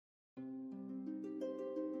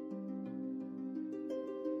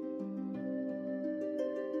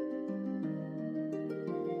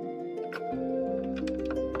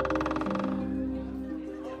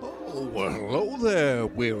Hello there,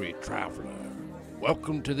 weary traveler.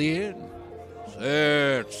 Welcome to the inn.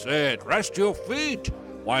 Sit, rest your feet.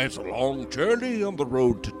 Why, it's a long journey on the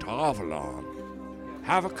road to Tarvalon.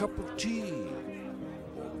 Have a cup of tea,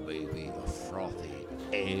 or maybe a frothy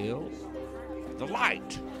ale. The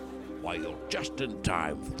light. Why, you're just in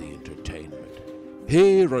time for the entertainment.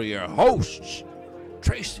 Here are your hosts,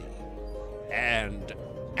 Tracy and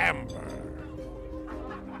Amber.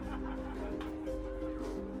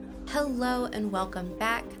 Hello and welcome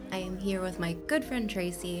back. I am here with my good friend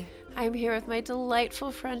Tracy. I'm here with my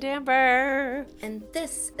delightful friend Amber. And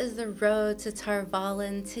this is the road to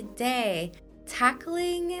Tarvalon today,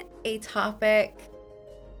 tackling a topic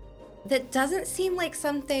that doesn't seem like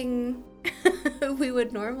something we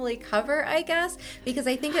would normally cover, I guess, because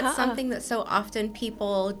I think it's something that so often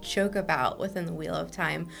people joke about within the Wheel of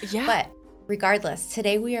Time. Yeah. But regardless,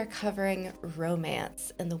 today we are covering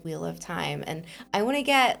romance in the Wheel of Time, and I want to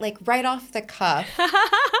get right off the cuff.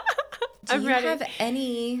 Do you have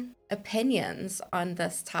any opinions on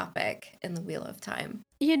this topic in the Wheel of Time?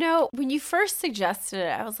 You know, when you first suggested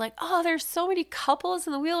it, I was like, oh, there's so many couples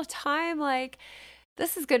in the Wheel of Time.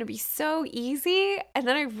 This is going to be so easy. And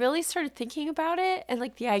then I really started thinking about it and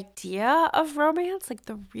the idea of romance,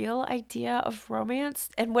 the real idea of romance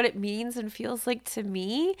and what it means and feels like to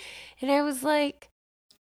me. And I was like,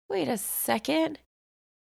 wait a second.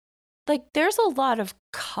 There's a lot of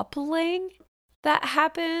coupling that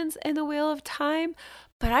happens in the Wheel of Time,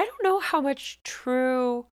 but I don't know how much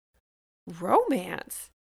true romance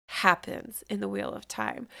happens in the Wheel of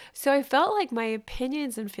Time. So I felt like my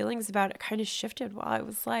opinions and feelings about it kind of shifted while I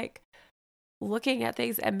was looking at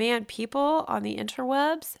things. And man, people on the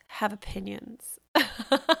interwebs have opinions.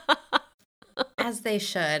 As they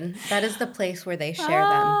should. That is the place where they share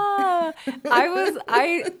them.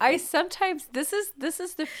 I sometimes, this is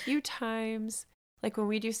the few times, when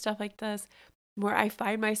we do stuff like this, where I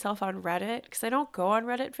find myself on Reddit, because I don't go on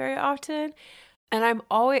Reddit very often. And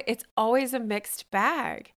it's always a mixed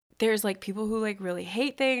bag. There's people who really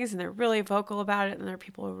hate things and they're really vocal about it. And there are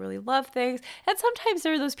people who really love things. And sometimes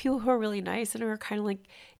there are those people who are really nice and who are kind of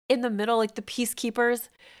in the middle, the peacekeepers.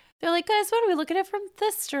 They're like, guys, why don't we look at it from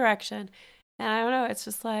this direction? And I don't know. It's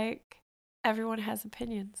just everyone has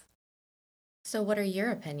opinions. So what are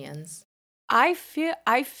your opinions? I feel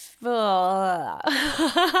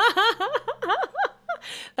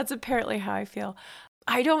that's apparently how I feel.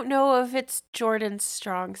 I don't know if it's Jordan's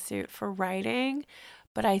strong suit for writing,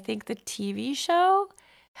 but I think the TV show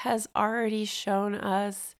has already shown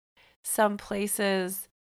us some places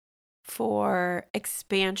for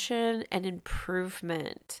expansion and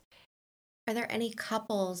improvement. Are there any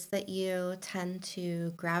couples that you tend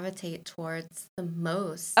to gravitate towards the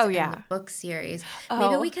most in the book series? Oh.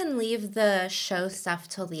 Maybe we can leave the show stuff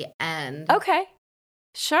till the end. Okay,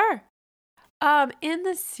 sure. In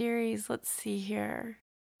the series, let's see here.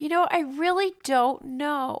 I really don't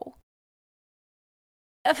know.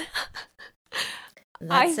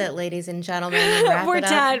 That's it, ladies and gentlemen. Wrap We're it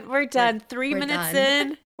done. up. We're done. 3 minutes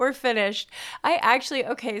done. in, we're finished. I actually,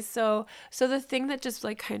 okay, so the thing that just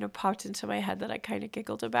kind of popped into my head that I kind of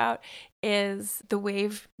giggled about is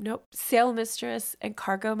Sail Mistress and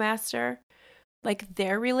Cargo Master,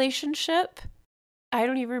 their relationship. I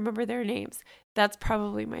don't even remember their names. That's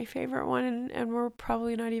probably my favorite one, and we're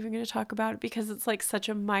probably not even going to talk about it because it's such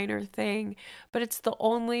a minor thing, but it's the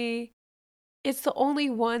only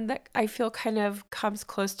one that I feel kind of comes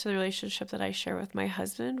close to the relationship that I share with my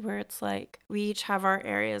husband, where it's we each have our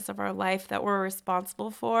areas of our life that we're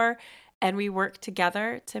responsible for, and we work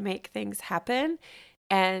together to make things happen,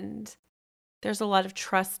 and there's a lot of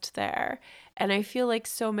trust there. And I feel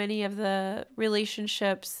so many of the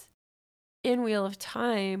relationships in Wheel of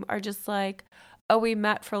Time are just oh, we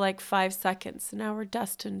met for 5 seconds and now we're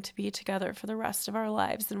destined to be together for the rest of our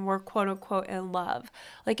lives and we're quote unquote in love.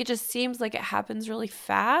 It just seems like it happens really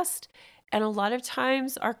fast, and a lot of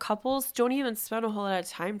times our couples don't even spend a whole lot of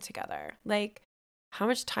time together. How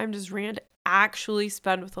much time does Rand actually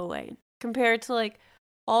spend with Elaine compared to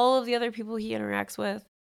all of the other people he interacts with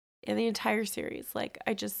in the entire series? I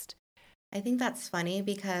think that's funny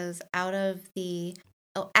because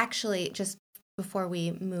just before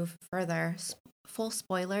we move further, full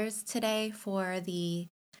spoilers today for the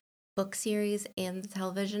book series and the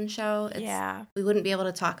television show. We wouldn't be able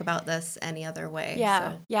to talk about this any other way.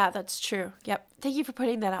 Yeah, that's true. Yep. Thank you for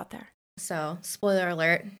putting that out there. So, spoiler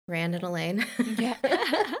alert, Rand and Elaine. Yeah.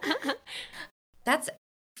 That's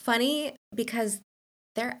funny because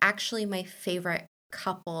they're actually my favorite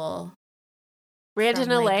couple. Rand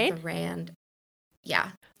and Elaine? The Rand.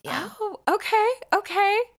 Yeah. Oh,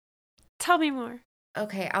 okay. Tell me more.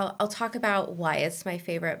 Okay, I'll talk about why it's my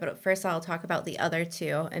favorite, but first I'll talk about the other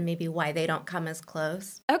two and maybe why they don't come as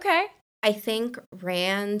close. Okay. I think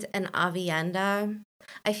Rand and Avienda,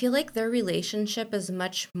 I feel like their relationship is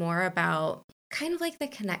much more about kind of like the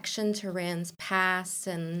connection to Rand's past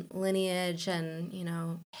and lineage and,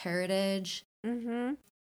 heritage. Mm-hmm.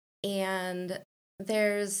 And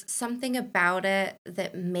there's something about it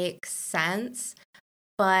that makes sense,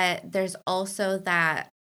 but there's also that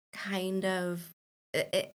kind of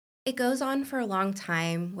it goes on for a long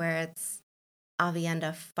time where it's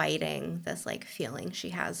Avienda fighting this like feeling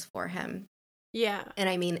she has for him. Yeah. And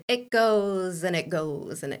I mean, it goes and it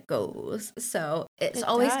goes and it goes. So it's It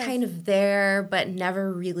always does. kind of there, but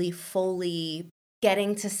never really fully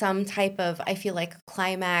getting to some type of, I feel like,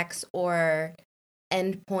 climax or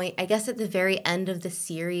end point. I guess at the very end of the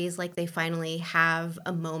series, like they finally have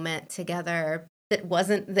a moment together that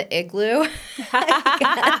wasn't the igloo, I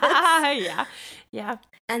guess. Yeah. Yeah.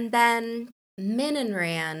 And then Min and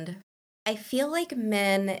Rand, I feel like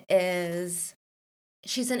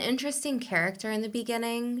she's an interesting character in the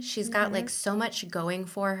beginning. She's got like so much going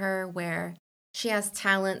for her where she has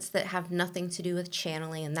talents that have nothing to do with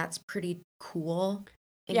channeling, and that's pretty cool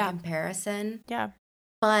in comparison. Yeah.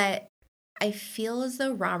 But I feel as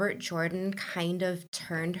though Robert Jordan kind of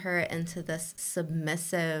turned her into this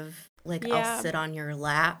submissive, like, I'll sit on your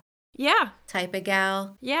lap type of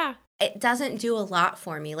gal. Yeah. It doesn't do a lot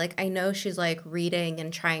for me. Like, I know she's like reading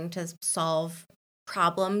and trying to solve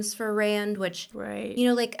problems for Rand, which,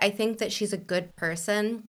 like, I think that she's a good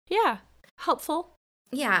person. Yeah. Helpful.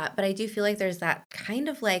 Yeah, but I do feel like there's that kind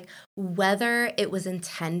of like, whether it was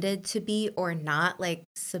intended to be or not, like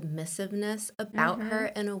submissiveness about her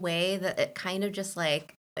in a way that it kind of just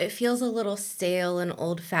like, it feels a little stale and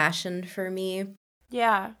old fashioned for me.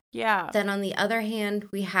 Yeah. Yeah. Then on the other hand,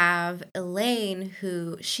 we have Elaine,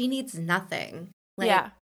 who she needs nothing.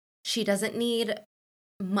 Like, she doesn't need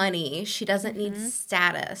money. She doesn't need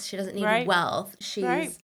status. She doesn't need wealth.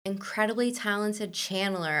 She's incredibly talented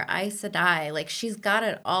channeler, Aes Sedai. Like, she's got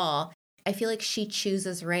it all. I feel like she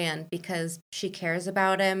chooses Rand because she cares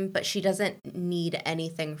about him, but she doesn't need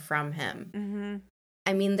anything from him.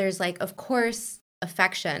 I mean, there's like, of course,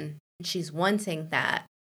 affection. She's wanting that,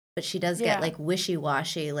 but she does get like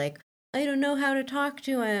wishy-washy, like, I don't know how to talk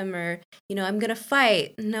to him, or, I'm going to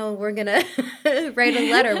fight. No, we're going to write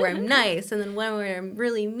a letter where I'm nice, and then one where I'm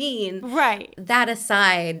really mean. Right. That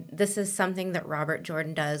aside, this is something that Robert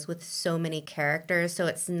Jordan does with so many characters, so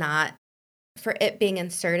it's not, for it being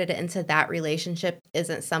inserted into that relationship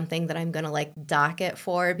isn't something that I'm going to like dock it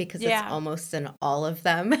for, because it's almost in all of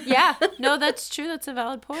them. Yeah. No, that's true. That's a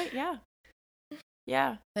valid point. Yeah.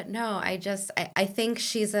 Yeah. But no, I think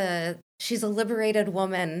she's a liberated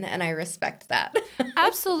woman, and I respect that.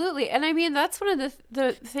 Absolutely. And I mean, that's one of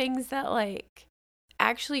the things that like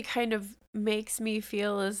actually kind of makes me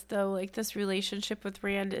feel as though like this relationship with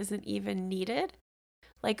Rand isn't even needed.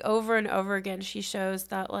 Like over and over again, she shows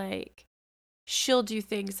that like she'll do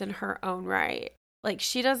things in her own right. Like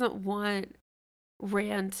she doesn't want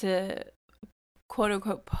Rand to quote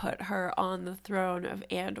unquote put her on the throne of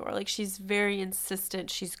Andor. Like she's very insistent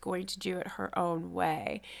she's going to do it her own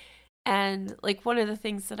way. And like one of the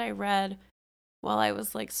things that I read while I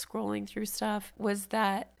was like scrolling through stuff was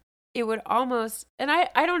that it would almost, and I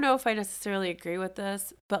don't know if I necessarily agree with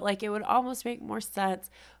this, but like it would almost make more sense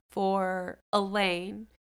for Elaine,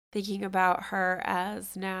 thinking about her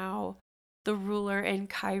as now the ruler in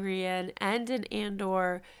Kyrian and in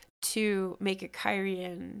Andor, to make a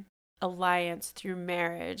Kyrian alliance through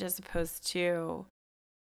marriage as opposed to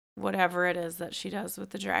whatever it is that she does with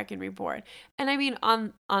the Dragon Reborn. And I mean,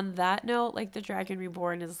 on that note, like the Dragon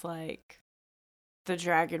Reborn is like the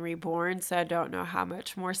Dragon Reborn, so I don't know how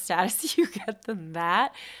much more status you get than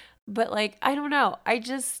that. But like, I don't know. I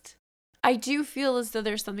do feel as though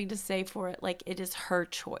there's something to say for it. Like it is her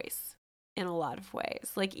choice in a lot of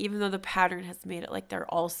ways. Like even though the pattern has made it like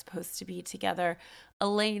they're all supposed to be together,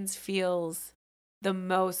 Elaine's feels the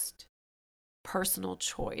most personal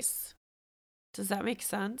choice. Does that make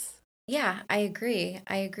sense? Yeah, I agree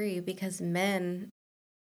because Min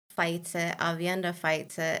fights it, Avienda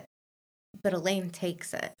fights it, but Elaine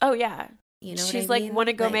takes it. Oh yeah. You know she's what I like, mean? Want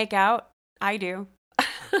to go make out? I do.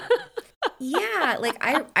 Yeah, like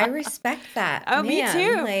I respect that. Oh, me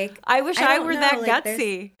too. Like I wish I were that like,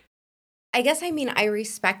 gutsy. I guess I mean I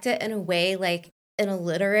respect it in a way, like in a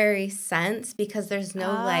literary sense, because there's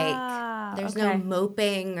no no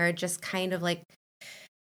moping or just kind of like,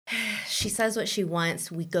 she says what she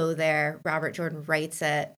wants, we go there, Robert Jordan writes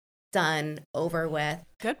it, done, over with.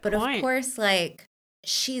 Good point. But of course, like,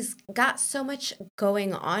 she's got so much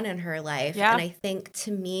going on in her life. Yeah. And I think,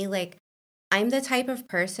 to me, like, I'm the type of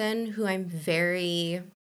person who I'm very,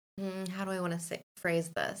 how do I want to phrase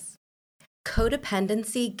this?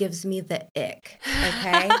 Codependency gives me the ick,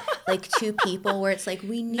 okay? Like two people where it's like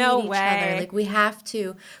we need No each other. way. Like we have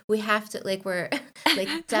to, like we're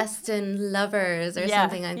like destined lovers or Yeah,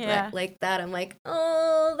 something yeah. like that. I'm like,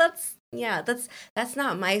 oh, that's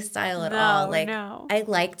not my style at all. No, Like no. I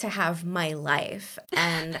like to have my life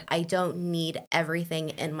and I don't need everything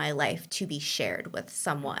in my life to be shared with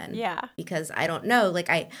someone. Yeah. Because I don't know, like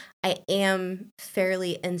I am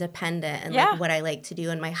fairly independent and Yeah. like what I like to do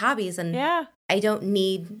and my hobbies, and Yeah. I don't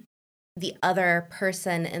need the other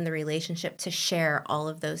person in the relationship to share all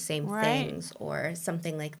of those same Right. things or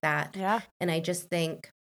something like that. Yeah. And I just think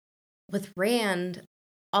with Rand,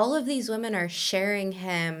 all of these women are sharing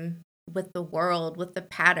him with the world, with the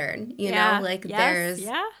pattern, you know, like Yes.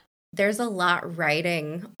 Yeah. there's a lot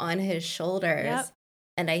riding on his shoulders. Yep.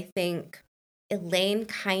 And I think Elaine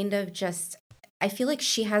kind of just, I feel like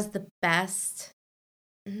she has the best,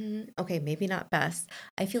 okay, maybe not best.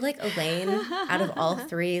 I feel like Elaine, out of all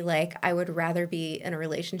three, like I would rather be in a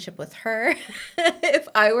relationship with her if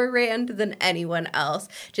I were Rand than anyone else,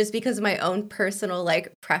 just because of my own personal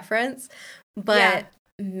like preference. But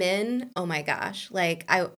Min, oh my gosh, like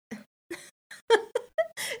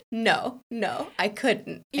no, I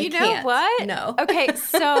couldn't. You I know can't. what? No. Okay,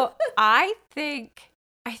 so I think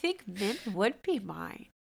Min would be mine.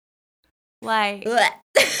 Like Blech.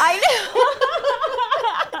 I know.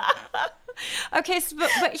 Okay, so,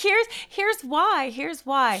 but here's why. Here's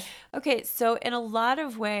why. Okay, so in a lot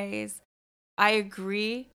of ways, I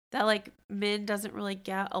agree that like Min doesn't really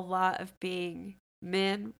get a lot of being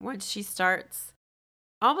Min once she starts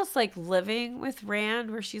almost like living with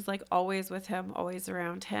Rand, where she's like always with him, always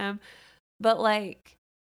around him. But like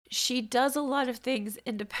she does a lot of things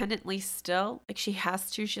independently still. Like she has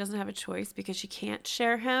to, she doesn't have a choice because she can't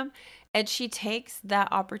share him. And she takes that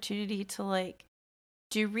opportunity to like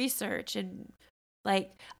do research and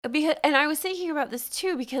like because, and I was thinking about this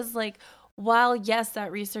too because like while yes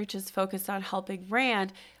that research is focused on helping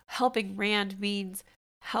Rand means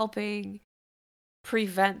helping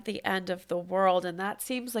prevent the end of the world, and that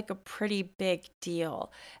seems like a pretty big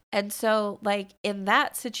deal. And so like in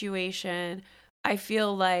that situation I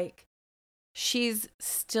feel like she's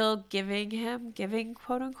still giving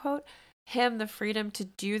quote unquote him the freedom to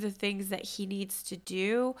do the things that he needs to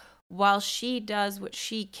do while she does what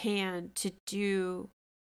she can to do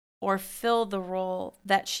or fill the role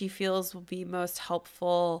that she feels will be most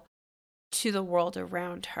helpful to the world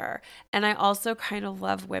around her. And I also kind of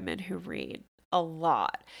love women who read a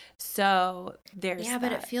lot. So there's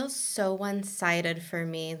but it feels so one-sided for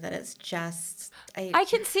me that it's just I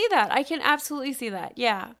can see that. I can absolutely see that.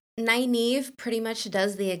 Yeah. Nynaeve pretty much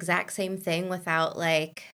does the exact same thing without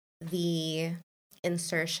like the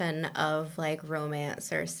insertion of like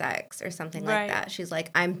romance or sex or something like that. She's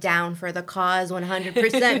like, I'm down for the cause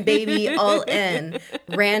 100%, baby, all in.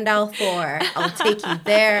 Rand al'Thor, I'll take you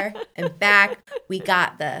there and back. We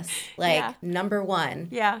got this. Like, number one.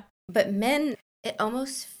 Yeah. But Min, it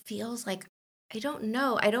almost feels like, I don't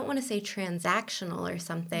know. I don't want to say transactional or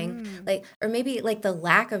something. Like, or maybe like the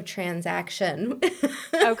lack of transaction.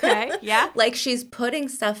 Okay. Yeah. Like she's putting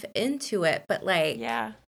stuff into it, but like,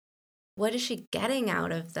 yeah. What is she getting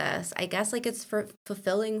out of this? I guess like it's for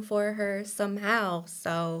fulfilling for her somehow.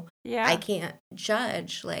 So I can't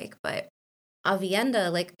judge. Like, but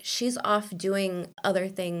Avienda, like she's off doing other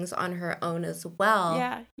things on her own as well.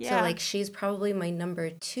 Yeah. So like she's probably my number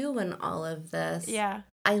 2 in all of this. Yeah.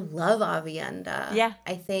 I love Avienda. Yeah.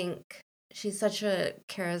 I think she's such a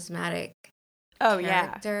charismatic Yeah.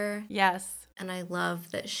 character. Yes. And I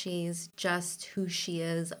love that she's just who she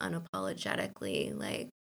is unapologetically. Like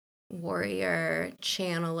warrior,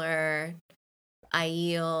 channeler,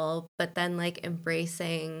 Aiel, but then like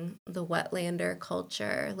embracing the wetlander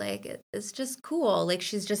culture. Like it's just cool. Like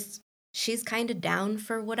she's kind of down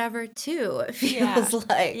for whatever too. It feels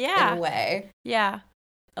like in a way. Yeah.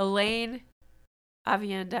 Elaine,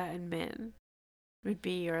 Avienda, and Min would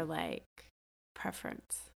be your like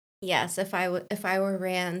preference. Yes, if I were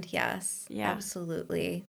Rand, yes,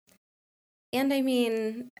 absolutely. And I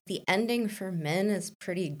mean, the ending for Min is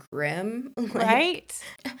pretty grim. Like, right?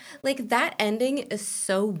 Like that ending is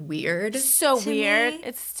so weird. So to weird. me.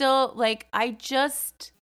 It's still like I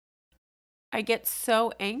get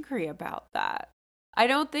so angry about that. I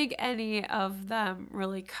don't think any of them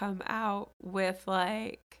really come out with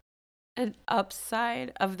like an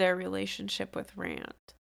upside of their relationship with Rand.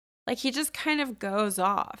 Like he just kind of goes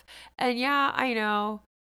off. And yeah, I know.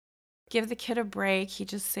 Give the kid a break. He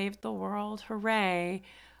just saved the world. Hooray.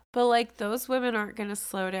 But like those women aren't going to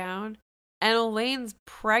slow down. And Elaine's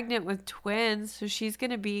pregnant with twins, so she's going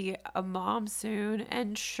to be a mom soon.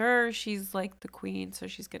 And sure, she's like the queen, so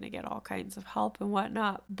she's going to get all kinds of help and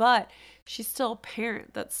whatnot. But she's still a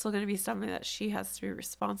parent. That's still going to be something that she has to be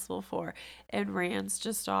responsible for. And Rand's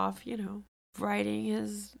just off, riding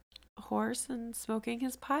his horse and smoking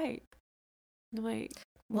his pipe. Like,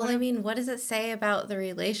 well, I mean, what does it say about the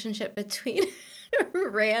relationship between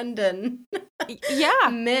Rand and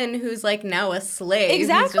Min, who's like now a slave?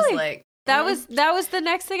 Exactly. He's just like, that was the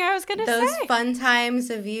next thing I was gonna say. Those fun times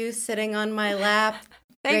of you sitting on my lap,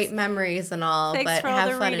 great memories and all, but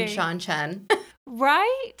have fun in Shan-Chen.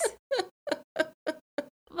 Right?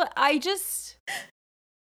 But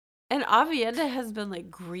and Avienda has been like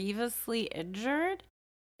grievously injured,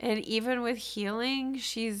 and even with healing,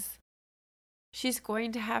 she's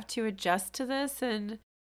going to have to adjust to this, and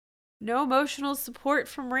no emotional support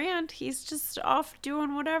from Rand. He's just off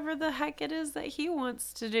doing whatever the heck it is that he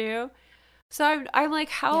wants to do. So I'm like,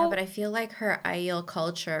 how? Yeah, but I feel like her Aiel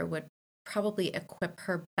culture would probably equip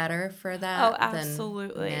her better for that. Oh,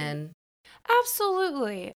 absolutely. Than Min.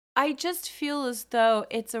 Absolutely. I just feel as though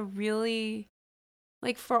it's a really,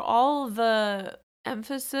 like, for all the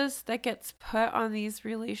emphasis that gets put on these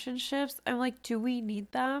relationships, I'm like, do we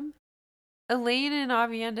need them? Elaine and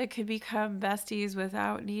Avienda could become besties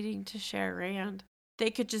without needing to share Rand. They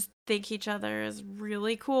could just think each other is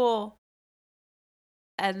really cool.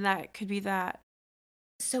 And that could be that.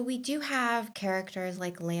 So we do have characters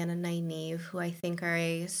like Lan and Nynaeve, who I think are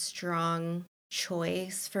a strong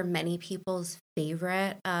choice for many people's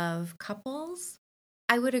favorite of couples.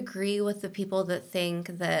 I would agree with the people that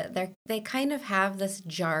think that they kind of have this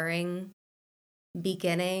jarring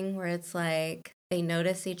beginning where it's like they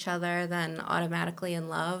notice each other, then automatically in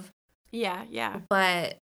love. Yeah.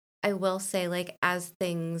 But I will say, like, as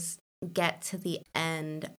things get to the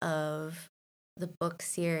end of the book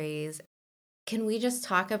series, can we just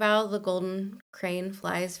talk about the golden crane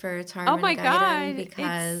flies for Tarm Oh my and Gaiden? God,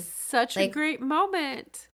 Because it's such a great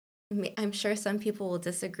moment. I'm sure some people will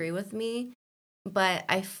disagree with me, but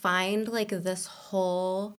I find like this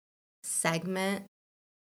whole segment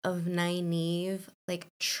of Nynaeve like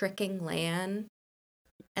tricking Lan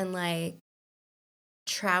and like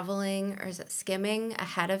traveling, or is it skimming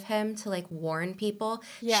ahead of him to like warn people.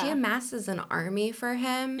 She amasses an army for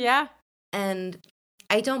him. Yeah. And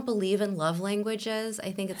I don't believe in love languages.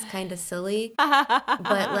 I think it's kind of silly. But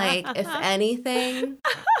like, if anything,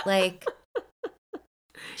 like,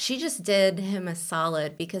 she just did him a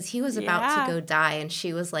solid because he was about to go die and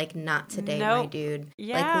she was like, not today, my dude.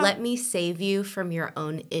 Like, let me save you from your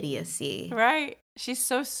own idiocy. Right. She's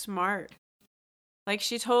so smart. Like,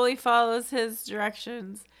 she totally follows his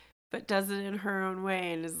directions, but does it in her own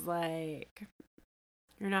way and is like,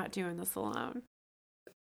 you're not doing this alone.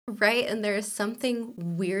 Right? And there is something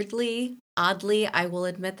weirdly, oddly, I will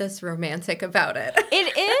admit this, romantic about it.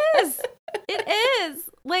 It is. It is.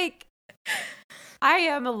 Like, I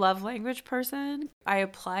am a love language person. I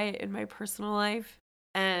apply it in my personal life.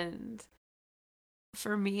 And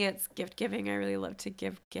for me, it's gift giving. I really love to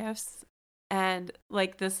give gifts. And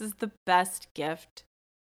like, this is the best gift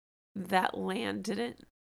that Lan didn't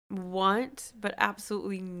want, but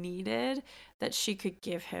absolutely needed, that she could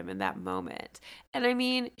give him in that moment. And I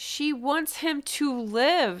mean, she wants him to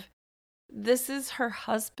live. This is her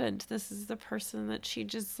husband. This is the person that she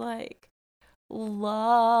just like loves,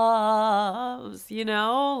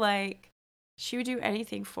 like she would do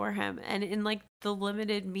anything for him. And in like the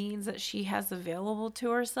limited means that she has available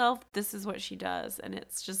to herself, this is what she does. And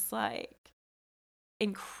it's just like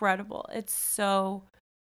incredible. It's so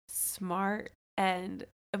smart and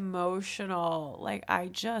emotional. Like, I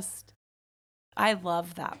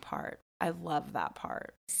love that part. I love that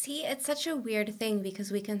part. See, it's such a weird thing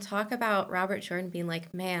because we can talk about Robert Jordan being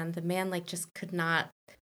like, man, the man like just could not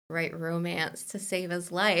write romance to save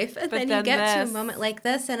his life. And then you get to a moment like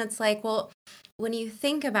this and it's like, well, when you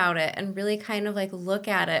think about it and really kind of like look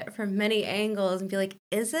at it from many angles and be like,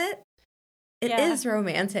 is it? It is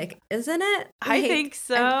romantic, isn't it? Like, I think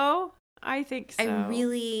so. I think so. I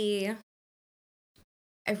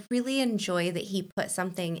really enjoy that he put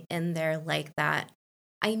something in there like that.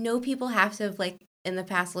 I know people have to have like in the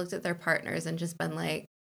past looked at their partners and just been like,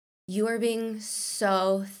 you are being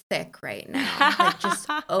so thick right now. Like, just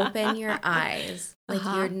open your eyes. Like,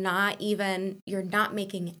 you're not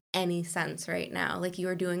making any sense right now. Like, you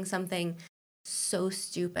are doing something so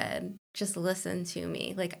stupid. Just listen to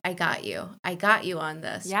me. Like, I got you. I got you on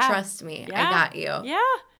this. Trust me. I got you. Yeah.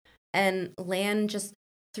 And Lan just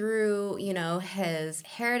through, his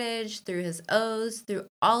heritage, through his oaths, through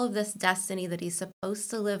all of this destiny that he's supposed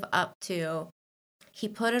to live up to, he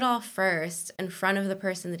put it all first in front of the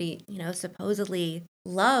person that he, supposedly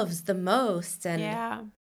loves the most. And, Yeah.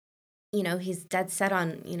 He's dead set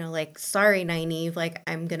on, like, sorry, Nynaeve, like,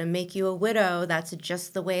 I'm going to make you a widow. That's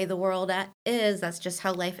just the way the world is. That's just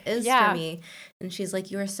how life is for Yeah. me. And she's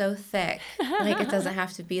like, you are so thick. Like, it doesn't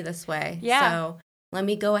have to be this way. Yeah. So let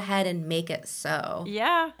me go ahead and make it so.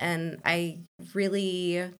 Yeah. And I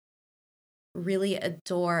really, really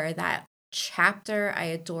adore that chapter. I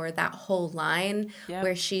adore that whole line Yep.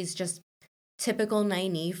 where she's just typical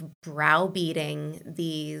Nynaeve browbeating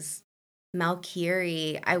these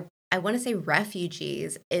Malkiri, I want to say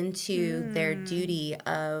refugees, into their duty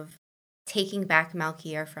of taking back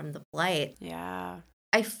Malkier from the Blight. Yeah.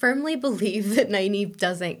 I firmly believe that Nynaeve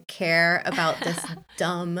doesn't care about this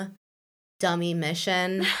dummy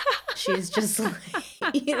mission. She's just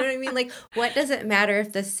like, you know what I mean? Like, what does it matter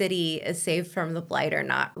if the city is saved from the Blight or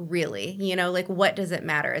not, really? Like, what does it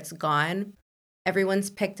matter? It's gone. Everyone's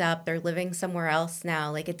picked up. They're living somewhere else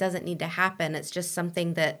now. Like, it doesn't need to happen. It's just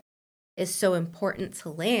something that is so important to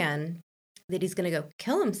Lan that he's going to go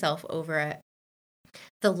kill himself over it.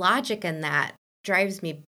 The logic in that drives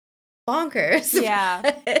me bonkers. Yeah.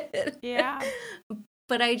 Yeah.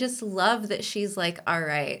 But I just love that she's like, all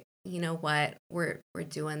right, you know what? We're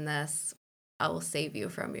doing this. I will save you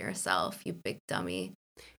from yourself, you big dummy.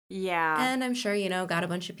 Yeah. And I'm sure, got a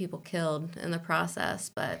bunch of people killed in the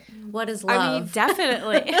process, but what is love? I mean,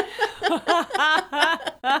 definitely.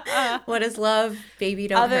 What is love? Baby,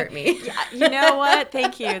 don't hurt me. Yeah, you know what?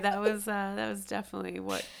 Thank you. That was definitely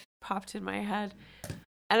what popped in my head.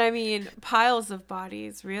 And I mean, piles of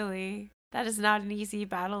bodies, really. That is not an easy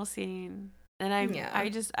battle scene. And I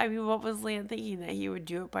mean, what was Lan thinking, that he would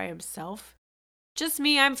do it by himself? Just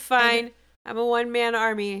me, I'm fine. I'm a one-man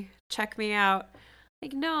army. Check me out.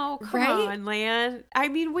 Like, no, come on, Lan. I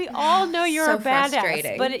mean, we all know you're so a badass,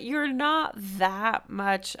 frustrating. but you're not that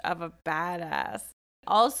much of a badass.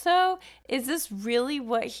 Also, is this really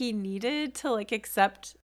what he needed to, like,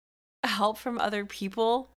 accept help from other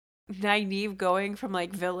people? Nynaeve going from,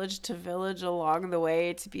 like, village to village along the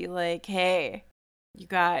way to be like, hey, you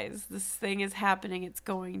guys, this thing is happening. It's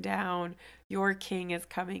going down. Your king is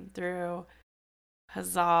coming through.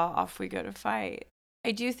 Huzzah, off we go to fight.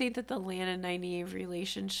 I do think that the Lan and Nynaeve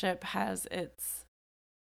relationship has its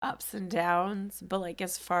ups and downs, but, like,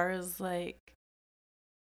 as far as, like,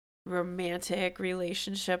 romantic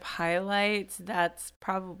relationship highlights, that's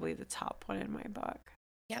probably the top one in my book.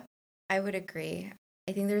 Yep, I would agree.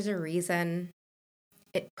 I think there's a reason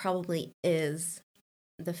it probably is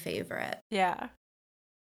the favorite. Yeah.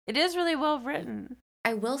 It is really well written.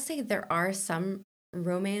 I will say there are some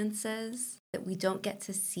romances that we don't get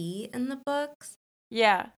to see in the books.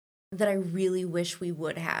 Yeah. That I really wish we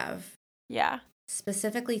would have. Yeah.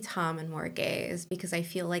 Specifically Tom and Morghese, because I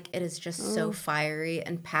feel like it is just so fiery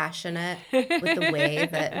and passionate with the way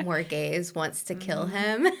that Morghese wants to kill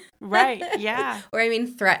him. Right, yeah. Or, I mean,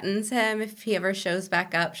 threatens him. If he ever shows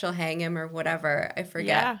back up, she'll hang him or whatever. I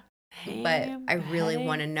forget. Yeah. But I really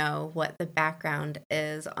want to know what the background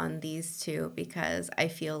is on these two, because I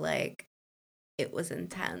feel like it was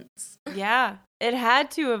intense. Yeah, it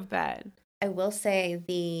had to have been. I will say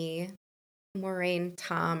the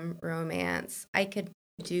Moiraine-Tom romance, I could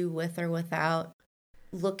do with or without.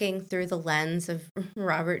 Looking through the lens of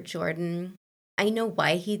Robert Jordan, I know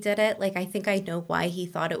why he did it. Like, I think I know why he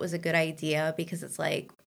thought it was a good idea, because it's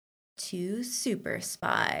like two super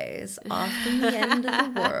spies off from the end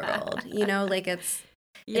of the world. Like, it's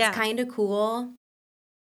kind of cool.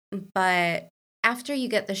 But after you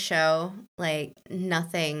get the show, like,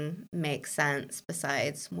 nothing makes sense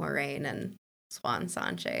besides Moiraine and Swan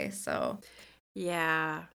Sanche. So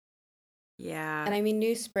yeah. And I mean,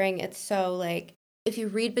 New Spring, it's so, like, if you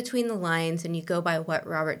read between the lines and you go by what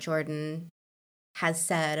Robert Jordan has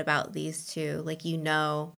said about these two, like,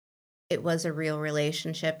 it was a real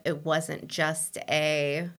relationship. It wasn't just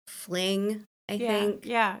a fling, I think.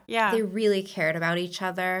 Yeah. They really cared about each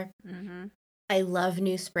other. Mm-hmm. I love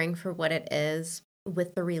New Spring for what it is,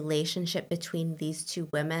 with the relationship between these two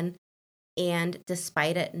women. And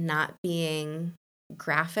despite it not being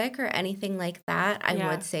graphic or anything like that, I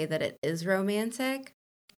would say that it is romantic.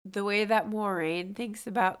 The way that Moiraine thinks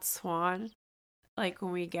about Swan, like,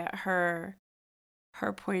 when we get her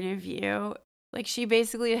point of view, like, she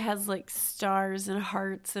basically has, like, stars and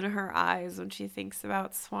hearts in her eyes when she thinks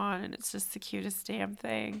about Swan, and it's just the cutest damn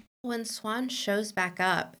thing. When Swan shows back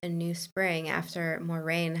up in New Spring after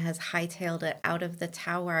Moiraine has hightailed it out of the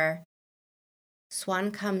tower,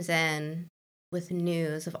 Swan comes in with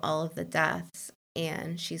news of all of the deaths,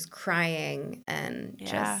 and she's crying and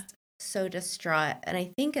just so distraught. And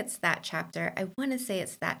I think it's that chapter. I want to say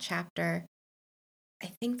it's that chapter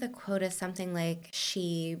I think the quote is something like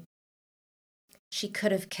she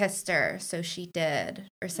could have kissed her, so she did,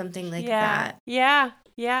 or something like that. Yeah.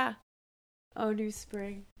 Oh, New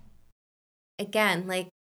Spring. Again, like,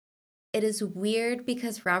 it is weird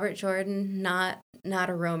because Robert Jordan, not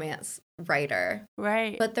a romance writer.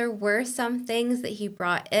 Right. But there were some things that he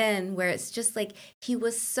brought in where it's just like he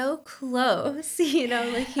was so close,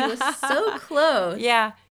 like he was so close.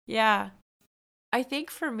 Yeah. I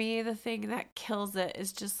think for me, the thing that kills it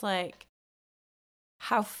is just like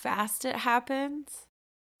how fast it happens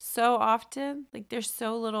so often. Like there's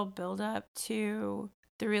so little buildup to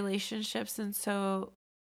the relationships. And so,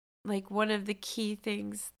 like, one of the key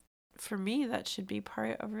things for me that should be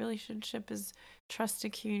part of a relationship is trust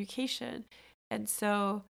and communication. And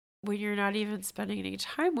so when you're not even spending any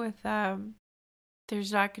time with them,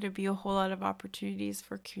 there's not going to be a whole lot of opportunities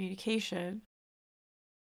for communication.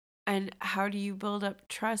 And how do you build up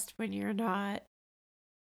trust when you're not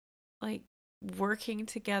like working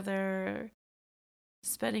together,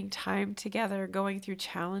 spending time together, going through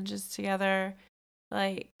challenges together?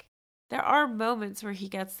 Like, there are moments where he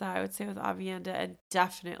gets that, I would say, with Avienda and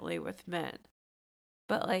definitely with men.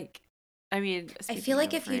 But like, I mean, I feel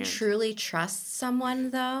like if you Rand, truly trust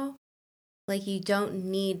someone, though, like you don't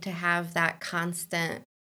need to have that constant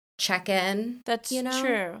check-in. that's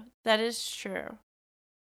true. That is true.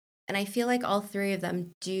 And I feel like all three of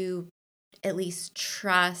them do at least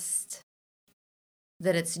trust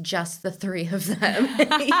that it's just the three of them,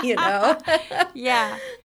 Yeah.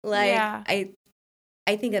 Like, yeah.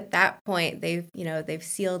 I think at that point they've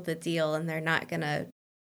sealed the deal and they're not gonna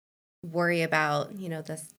worry about,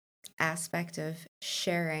 this aspect of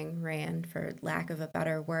sharing Rand, for lack of a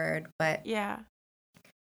better word, but Yeah.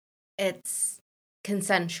 it's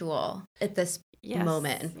consensual at this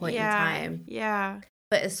moment and point in time. Yeah.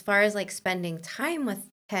 But as far as like spending time with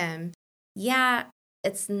him, yeah,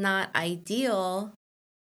 it's not ideal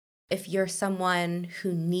if you're someone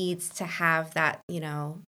who needs to have that,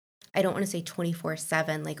 I don't want to say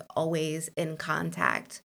 24/7, like always in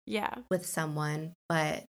contact with someone,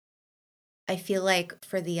 but I feel like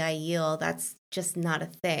for the Aiel, that's just not a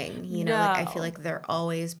thing. Like I feel like they're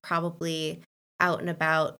always probably out and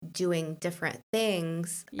about doing different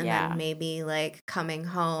things, and then maybe like coming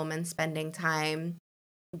home and spending time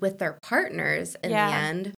with their partners in the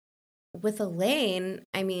end. With Elaine,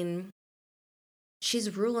 I mean,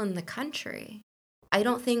 she's ruling the country. I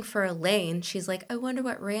don't think for Elaine, she's like, I wonder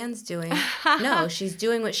what Rand's doing. No, she's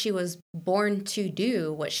doing what she was born to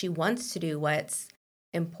do, what she wants to do, what's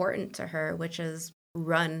important to her, which is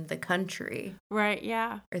run the country. Right,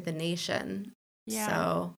 yeah. Or the nation. Yeah.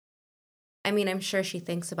 So, I mean, I'm sure she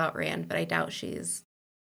thinks about Rand, but I doubt she's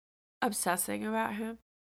obsessing about him.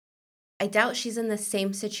 I doubt she's in the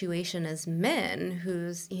same situation as Min,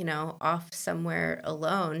 who's, off somewhere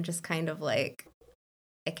alone, just kind of like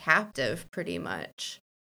a captive, pretty much.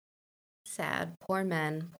 Sad. Poor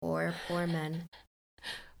men. Poor men.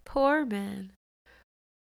 Poor men.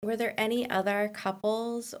 Were there any other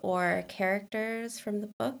couples or characters from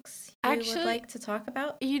the books you would like to talk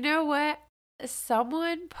about? You know what?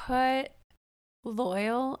 Someone put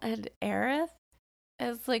Loyal and Aerith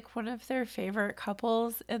as like one of their favorite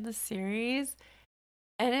couples in the series.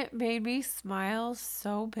 And it made me smile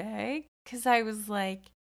so big because I was like,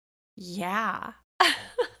 yeah.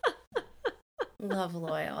 Love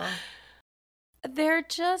Loyal. There's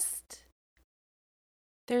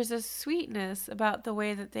a sweetness about the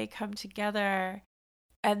way that they come together,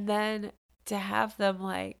 and then to have them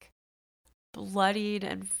like bloodied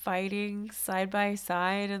and fighting side by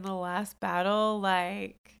side in the last battle,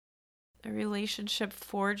 like a relationship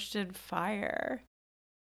forged in fire.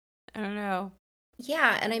 I don't know.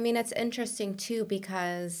 Yeah, and I mean, it's interesting too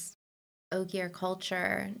because Ogier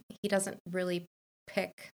culture, he doesn't really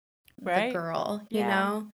pick the girl,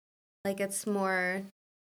 Like it's more,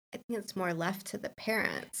 I think it's more left to the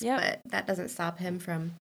parents, but that doesn't stop him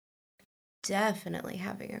from definitely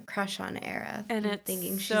having a crush on Aerith and it's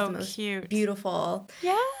thinking she's so the most cute, beautiful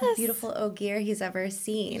Ogier he's ever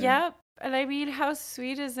seen. Yep. And I mean, how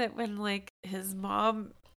sweet is it when like his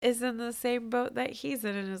mom is in the same boat that he's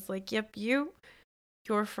in and is like, yep, you're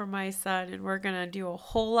for my son, and we're gonna do a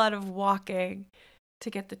whole lot of walking to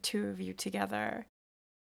get the two of you together.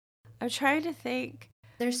 I'm trying to think.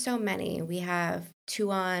 There's so many. We have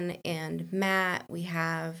Tuon and Matt. We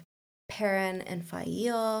have Perrin and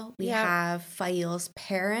Fael. We have Fael's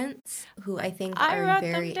parents, who I think are a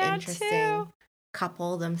very interesting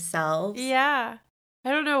couple themselves. Yeah. I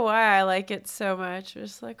don't know why I like it so much.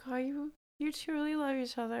 It's like, oh, you two really love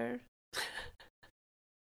each other.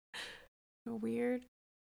 A weird,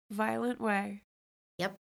 violent way.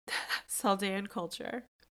 Yep. Saldean culture.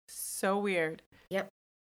 So weird. Yep.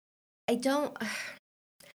 I don't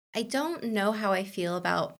know how I feel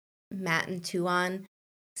about Matt and Tuon,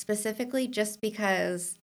 specifically just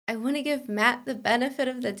because I want to give Matt the benefit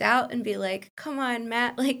of the doubt and be like, come on,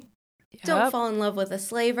 Matt, like, don't Yep. fall in love with a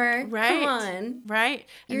slaver. Right. Come on. Right.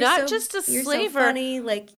 You're Not so, just a you're slaver. so funny.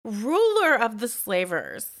 Like, ruler of the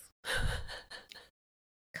slavers.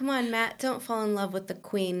 come on, Matt, don't fall in love with the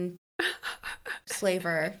queen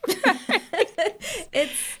slaver.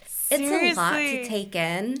 It's a lot to Seriously. take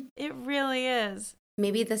in. It really is.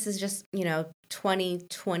 Maybe this is just,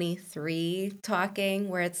 2023 talking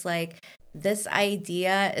where it's like, this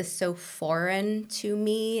idea is so foreign to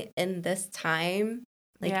me in this time,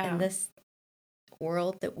 like in this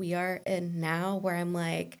world that we are in now, where I'm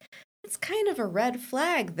like, it's kind of a red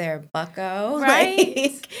flag there, bucko.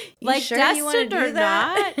 Right? Like sure you want to destined or do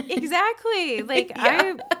that? not? Exactly. Like,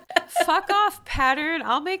 Yeah. fuck off, pattern.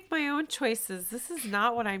 I'll make my own choices. This is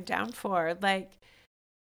not what I'm down for. Like,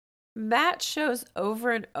 Matt shows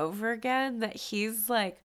over and over again that he's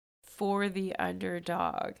like for the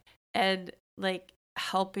underdog and like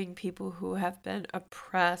helping people who have been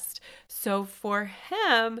oppressed. So for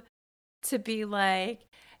him to be like,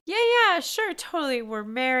 yeah, sure, totally, we're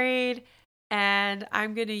married and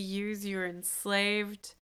I'm going to use your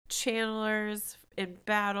enslaved channelers in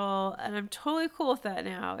battle and I'm totally cool with that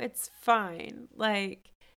now. It's fine.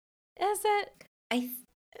 Like, is it?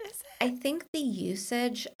 I think the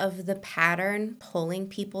usage of the pattern pulling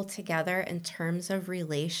people together in terms of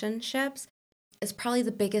relationships is probably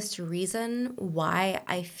the biggest reason why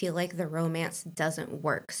I feel like the romance doesn't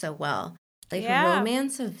work so well. Like,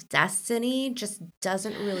 Romance of Destiny just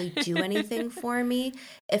doesn't really do anything for me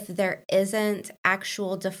if there isn't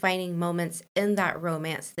actual defining moments in that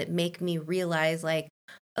romance that make me realize, like,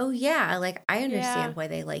 oh yeah, like I understand why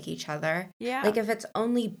they like each other. Yeah. Like, if it's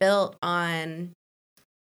only built on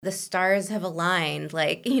the stars have aligned,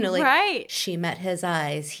 like, like right. she met his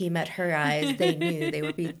eyes, he met her eyes, they knew they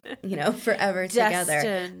would be, forever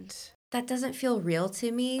destined. together. That doesn't feel real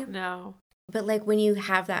to me. No. But like when you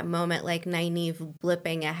have that moment, like Nynaeve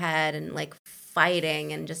blipping ahead and like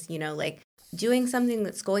fighting and just, like doing something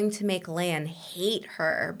that's going to make Lan hate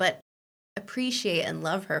her, but appreciate and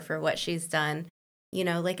love her for what she's done,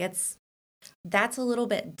 like that's a little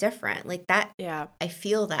bit different. Like that. Yeah. I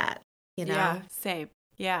feel that, Yeah, same.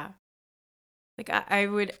 Yeah. Like I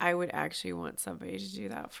would actually want somebody to do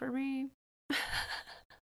that for me.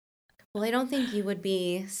 Well, I don't think you would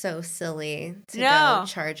be so silly to No. go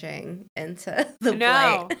charging into the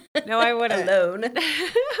No. blight. No, I wouldn't. Alone.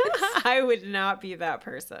 I would not be that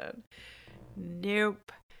person.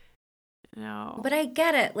 Nope. No. But I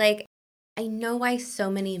get it. Like, I know why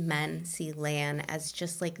so many men see Lan as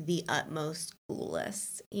just like the utmost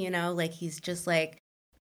coolest, like he's just like,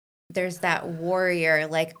 there's that warrior,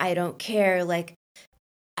 like, I don't care, like,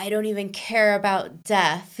 I don't even care about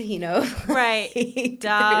death, Right. Like,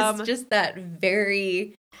 Dumb. there's just that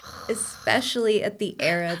very, especially at the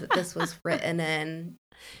era that this was written in,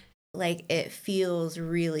 like, it feels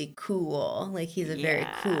really cool. Like, he's a very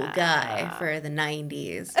cool guy for the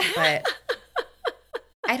 90s. But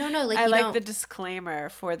I don't know. Like, I like the disclaimer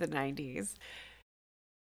for the 90s.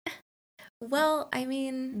 Well, I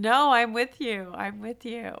mean... No, I'm with you.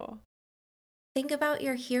 Think about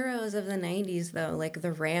your heroes of the 90s, though, like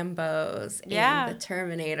the Rambos and the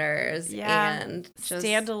Terminators and just...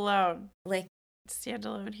 Standalone. Like...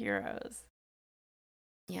 Standalone heroes.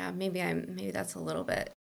 Yeah, maybe that's a little bit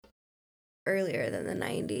earlier than the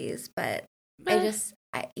 90s, but like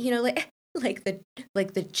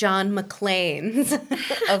the John McClanes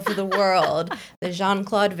of the world, the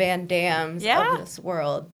Jean-Claude Van Dammes of this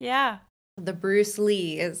world. Yeah. The Bruce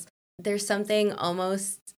Lees. There's something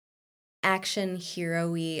almost action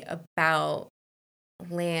hero-y about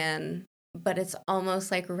Lan, but it's almost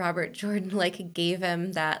like Robert Jordan like gave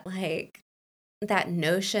him that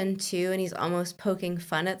notion too, and he's almost poking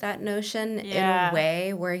fun at that notion in a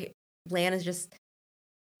way where Lan is just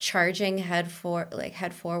charging head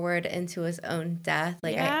forward into his own death.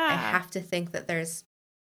 Like I have to think that there's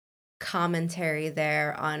commentary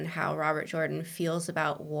there on how Robert Jordan feels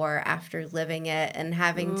about war after living it and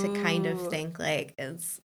having to kind of think like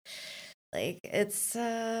it's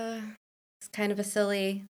kind of a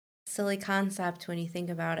silly concept when you think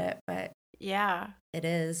about it, but it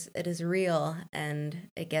is real and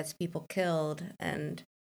it gets people killed and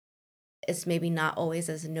it's maybe not always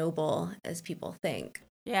as noble as people think.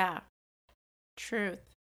 Truth.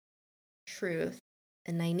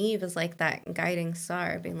 And Nynaeve is like that guiding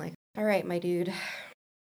star being like, all right, my dude.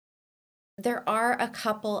 There are a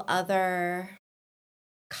couple other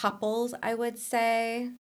couples, I would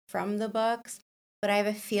say, from the books, but I have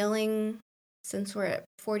a feeling since we're at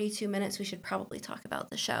 42 minutes, we should probably talk about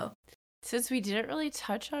the show. Since we didn't really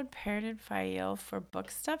touch on Perrin and Fael for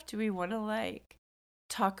book stuff, do we want to like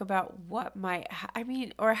talk about what might,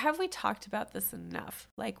 or have we talked about this enough?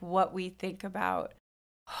 Like what we think about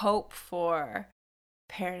hope for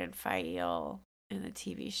Perrin and Fael in the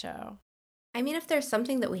TV show? I mean, if there's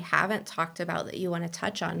something that we haven't talked about that you want to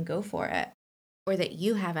touch on, go for it. Or that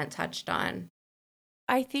you haven't touched on.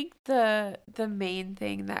 I think the main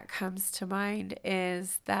thing that comes to mind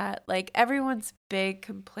is that like everyone's big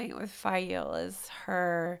complaint with Fael is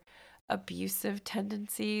her abusive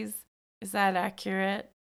tendencies. Is that accurate?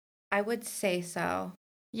 I would say so.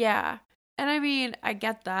 Yeah. And I mean, I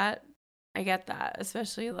get that. I get that,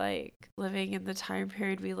 especially like living in the time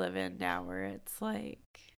period we live in now where it's like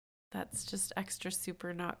that's just extra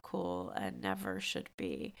super not cool and never should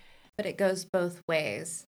be. But it goes both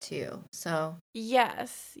ways too. So,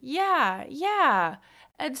 Yes. Yeah. Yeah.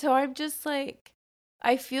 And so I'm just like,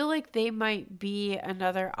 I feel like they might be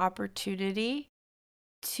another opportunity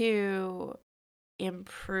to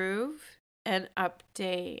improve and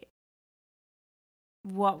update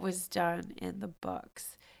what was done in the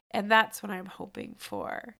books. And that's what I'm hoping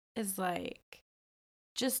for is like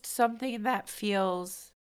just something that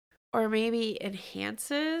feels or maybe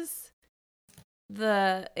enhances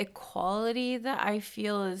the equality that I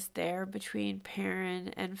feel is there between Perrin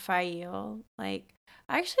and Fael. Like,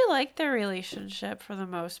 I actually like their relationship for the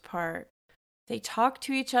most part. They talk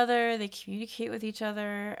to each other, they communicate with each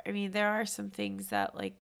other. I mean, there are some things that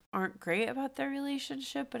like aren't great about their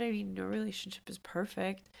relationship, but I mean, no relationship is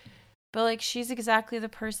perfect. But like, she's exactly the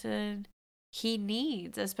person he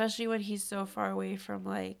needs, especially when he's so far away from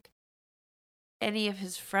like any of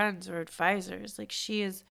his friends or advisors. Like, she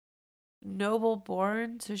is noble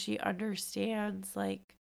born, so she understands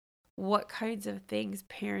like what kinds of things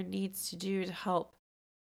Perrin needs to do to help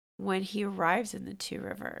when he arrives in the Two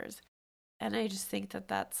Rivers. And I just think that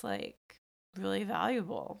that's like really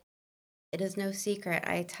valuable. it is no secret.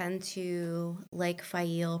 I tend to like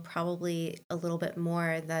Fael probably a little bit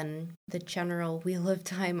more than the general Wheel of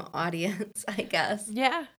Time audience, I guess.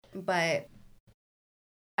 Yeah. But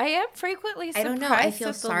I am frequently I surprised don't know. I feel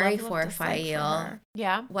at the sorry level for of dislike for Fael. her.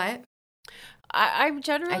 Yeah. What? I'm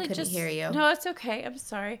generally I couldn't hear you. No, it's okay. I'm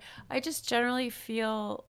sorry. I just generally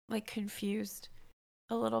feel like confused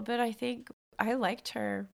a little bit. I think I liked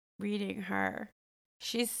her reading her.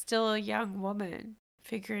 She's still a young woman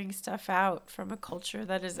figuring stuff out from a culture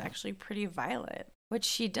that is actually pretty violent. What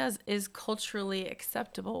she does is culturally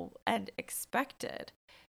acceptable and expected.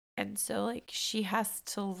 And so, like, she has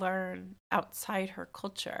to learn outside her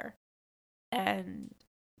culture. And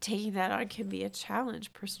taking that on can be a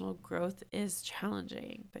challenge. Personal growth is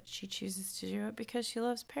challenging, but she chooses to do it because she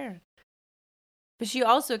loves Perrin. But she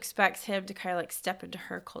also expects him to kind of like step into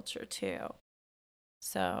her culture too.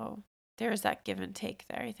 So there's that give and take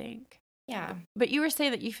there, I think. Yeah. But you were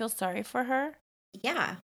saying that you feel sorry for her?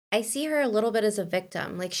 Yeah. I see her a little bit as a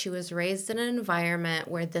victim. Like she was raised in an environment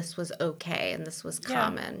where this was okay and this was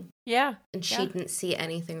common. Yeah. And she didn't see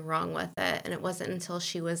anything wrong with it. And it wasn't until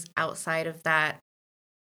she was outside of that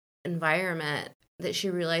environment that she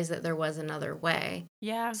realized that there was another way.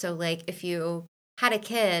 Yeah. So, like, if you had a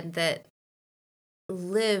kid that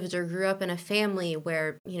lived or grew up in a family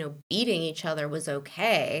where, beating each other was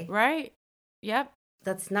okay. Right. Yep.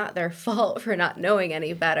 That's not their fault for not knowing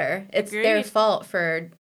any better. It's Agreed. their fault for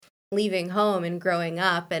leaving home and growing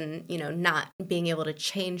up and, not being able to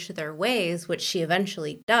change their ways, which she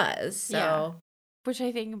eventually does. So, yeah. Which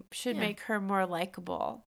I think should make her more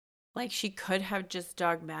likable. Like she could have just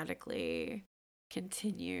dogmatically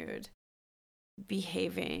continued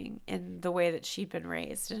behaving in the way that she'd been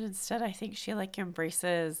raised. And instead, I think she like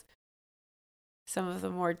embraces some of the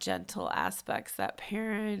more gentle aspects that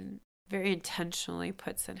Perrin very intentionally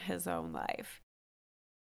puts in his own life.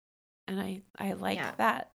 And I like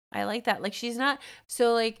that. I like that. Like she's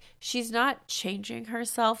not changing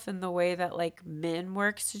herself in the way that like Min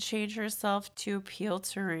works to change herself to appeal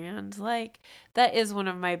to Rand. Like that is one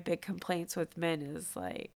of my big complaints with Min is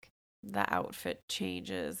like the outfit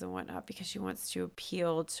changes and whatnot because she wants to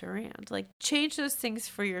appeal to Rand. Like change those things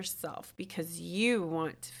for yourself because you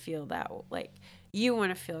want to feel that like you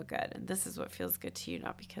want to feel good and this is what feels good to you,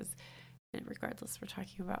 not because. And regardless, we're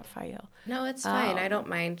talking about Fael. No, it's fine. I don't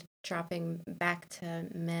mind dropping back to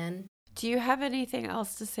Min. Do you have anything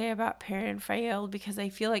else to say about Perrin and Fael? Because I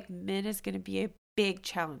feel like Min is going to be a big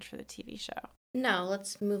challenge for the TV show. No,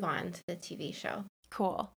 let's move on to the TV show.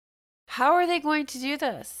 Cool. How are they going to do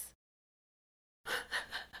this?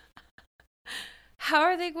 How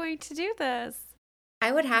are they going to do this?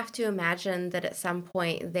 I would have to imagine that at some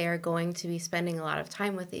point they're going to be spending a lot of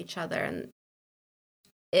time with each other. And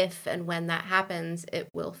if and when that happens, it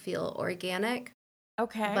will feel organic.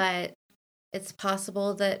 Okay. But it's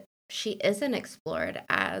possible that she isn't explored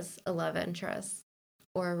as a love interest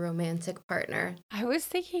or a romantic partner. I was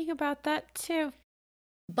thinking about that too.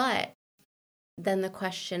 But then the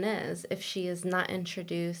question is, if she is not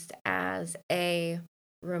introduced as a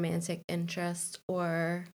romantic interest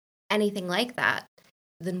or anything like that,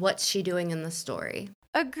 then what's she doing in the story?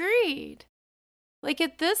 Agreed. Like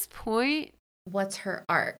at this point, What's her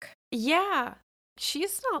arc? yeah,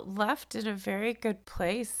 she's not left in a very good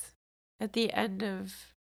place at the end of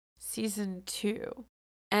season 2.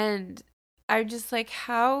 And I'm just like,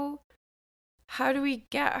 how do we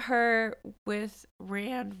get her with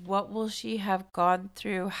Rand? What will she have gone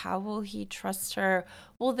through? How will he trust her?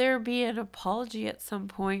 Will there be an apology at some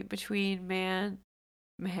point between Min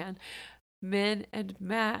and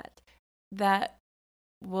Matt that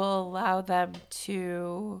will allow them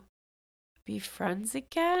to be friends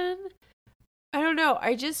again? I don't know.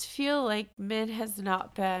 I just feel like Min has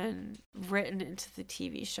not been written into the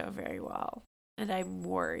TV show very well, and I'm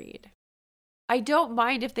worried. I don't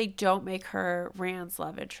mind if they don't make her Rand's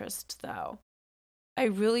love interest, though. I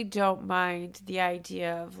really don't mind the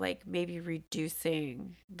idea of like maybe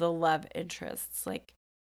reducing the love interests, like,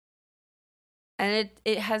 and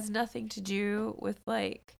it has nothing to do with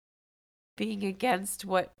like being against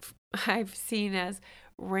what I've seen as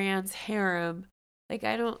Rand's harem. Like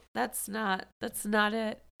I don't that's not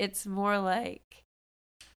it. It's more like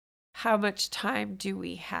how much time do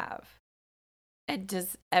we have? And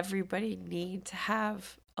does everybody need to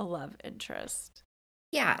have a love interest?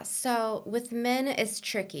 Yeah, so with Min, it's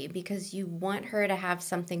tricky because you want her to have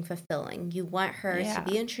something fulfilling. You want her to Yeah.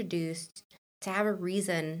 be introduced, to have a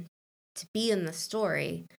reason to be in the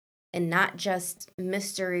story, and not just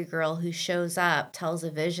mystery girl who shows up, tells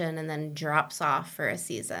a vision, and then drops off for a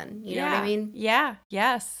season. You know what I mean? Yeah.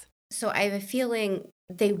 Yes. So I have a feeling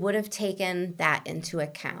they would have taken that into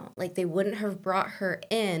account. Like they wouldn't have brought her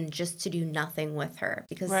in just to do nothing with her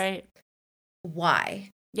because Right. why?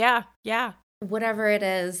 Yeah. Yeah. Whatever it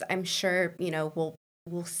is, I'm sure, we'll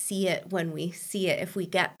see it when we see it if we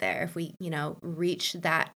get there, if we, reach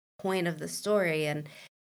that point of the story and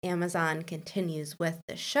Amazon continues with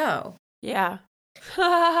the show. Yeah.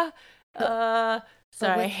 But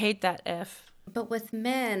Sorry, I with hate that if. but with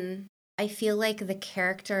men, I feel like the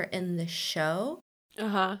character in the show,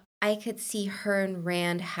 Uh-huh. I could see her and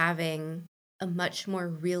Rand having a much more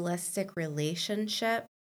realistic relationship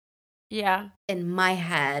Yeah. in my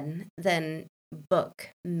head than book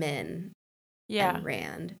Min Yeah. and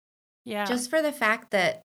Rand. Yeah. Just for the fact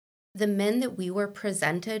that the men that we were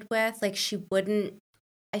presented with, like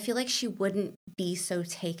I feel like she wouldn't be so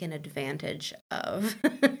taken advantage of,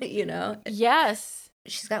 Yes.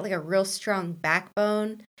 She's got like a real strong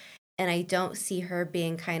backbone, and I don't see her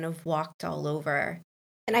being kind of walked all over.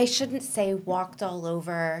 And I shouldn't say walked all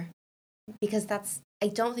over because I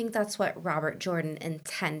don't think that's what Robert Jordan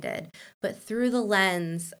intended. But through the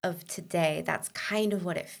lens of today, that's kind of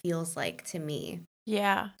what it feels like to me.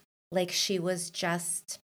 Yeah. Like she was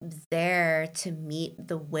just there to meet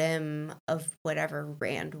the whim of whatever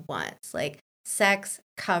Rand wants. Like sex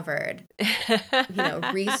covered,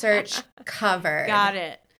 research covered. Got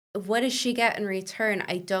it. What does she get in return?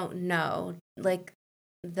 I don't know. Like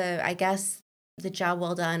I guess the job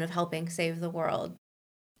well done of helping save the world.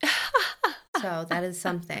 So that is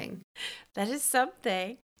something. That is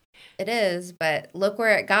something. It is, but look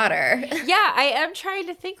where it got her. Yeah, I am trying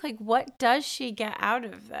to think, like, what does she get out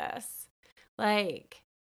of this? Like,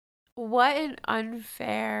 what an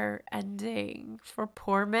unfair ending for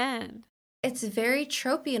poor men. It's very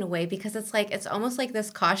tropey in a way because it's almost like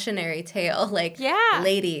this cautionary tale. Like, Yeah.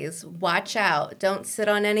 ladies, watch out. Don't sit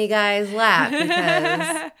on any guy's lap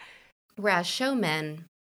because whereas showmen,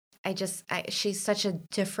 she's such a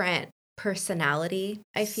different personality,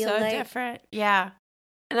 I feel so like. different. Yeah.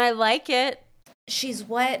 And I like it. She's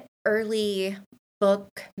what early book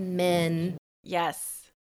men Yes.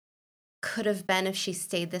 could have been if she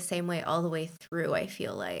stayed the same way all the way through, I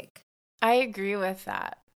feel like. I agree with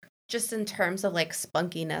that. Just in terms of like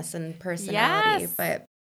spunkiness and personality. Yes. But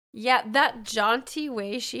yeah, that jaunty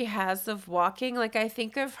way she has of walking, like I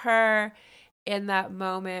think of her in that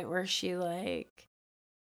moment where she like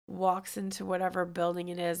walks into whatever building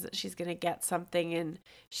it is that she's going to get something, and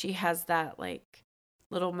she has that like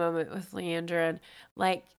little moment with Leandra, and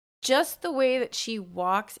like just the way that she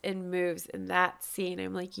walks and moves in that scene,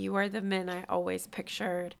 I'm like, you are the Min I always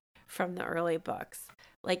pictured from the early books.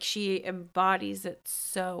 Like she embodies it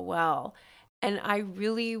so well. And I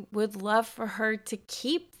really would love for her to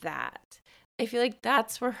keep that. I feel like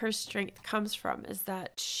that's where her strength comes from, is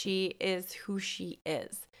that she is who she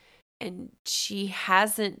is. And she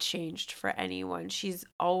hasn't changed for anyone. She's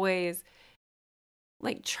always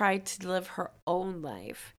like tried to live her own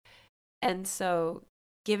life. And so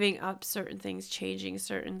giving up certain things, changing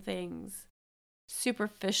certain things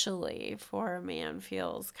superficially for a man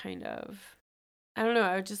feels kind of, I don't know,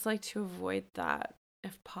 I would just like to avoid that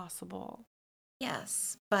if possible.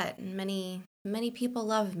 Yes, but many people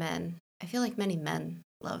love men. I feel like many men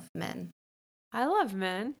love men. I love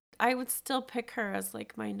men. I would still pick her as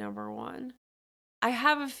like my number one. I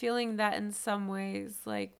have a feeling that in some ways,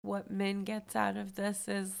 like what Min gets out of this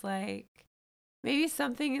is like maybe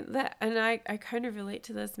something that, and I kind of relate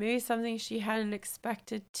to this, maybe something she hadn't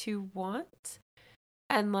expected to want.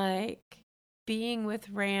 And like being with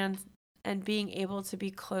Rand and being able to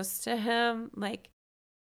be close to him, like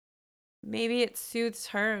maybe it soothes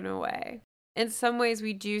her in a way. In some ways,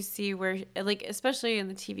 we do see where, like, especially in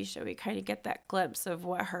the TV show, we kind of get that glimpse of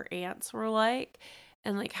what her aunts were like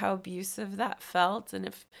and like how abusive that felt. And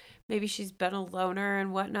if maybe she's been a loner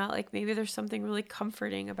and whatnot, like maybe there's something really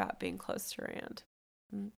comforting about being close to Rand.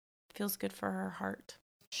 Feels good for her heart.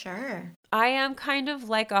 Sure. I am kind of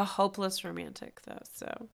like a hopeless romantic, though,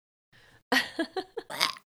 so.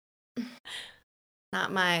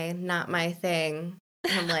 Not my thing.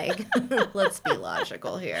 I'm like, let's be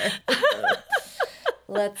logical here.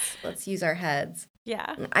 Let's use our heads.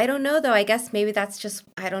 Yeah. I don't know though. I guess maybe that's just,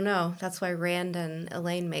 I don't know. That's why Rand and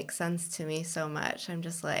Elaine make sense to me so much. I'm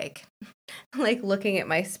just like looking at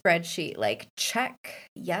my spreadsheet, like check.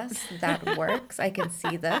 Yes, that works. I can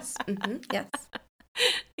see this. Yes.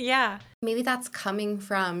 Yeah. Maybe that's coming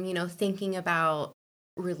from, thinking about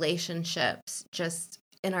relationships just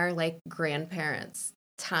in our like grandparents'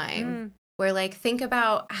 time. Where like think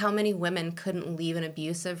about how many women couldn't leave an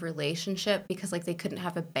abusive relationship because like they couldn't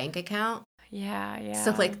have a bank account. Yeah. So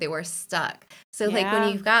like they were stuck. So like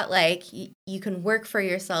when you've got like you can work for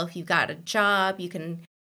yourself, you got a job, you can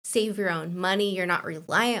save your own money, you're not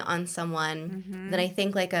reliant on someone, then I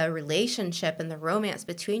think like a relationship and the romance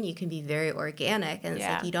between you can be very organic, and it's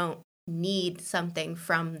like you don't need something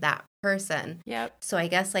from that person. Yep. So I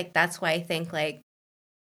guess like that's why I think like,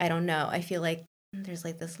 I don't know, I feel like there's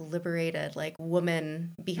like this liberated like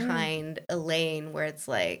woman behind Elaine where it's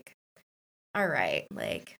like, all right,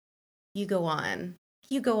 like you go on,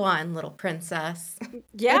 little princess.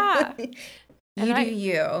 Yeah. You do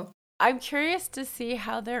you. I'm curious to see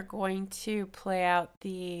how they're going to play out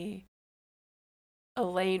the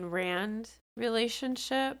Elaine Rand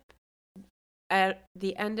relationship. At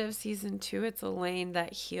the end of season 2, it's Elaine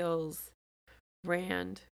that heals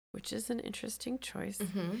Rand, which is an interesting choice.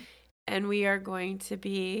 And we are going to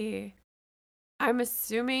be, I'm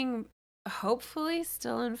assuming, hopefully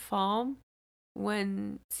still in Falm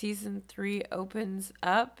when season 3 opens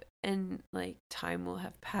up, and like time will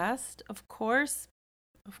have passed, of course.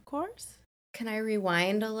 Can I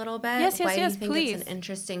rewind a little bit? Yes, Why do you think please. it's an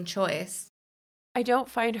interesting choice? I don't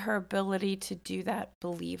find her ability to do that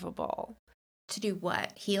believable. To do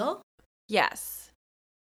what? Heal? Yes.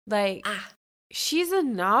 Like, she's a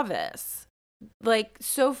novice. Like,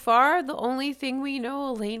 so far, the only thing we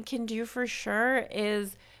know Elaine can do for sure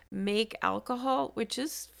is make alcohol, which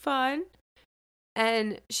is fun.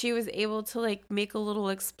 And she was able to, like, make a little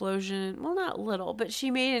explosion. Well, not little, but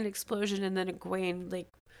she made an explosion, and then Egwene, like,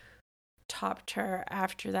 topped her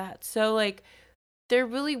after that. So, like, there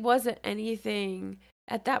really wasn't anything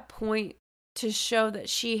at that point to show that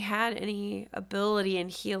she had any ability in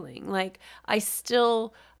healing. Like, I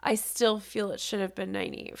still feel it should have been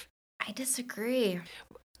Nynaeve. I disagree.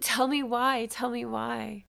 Tell me why.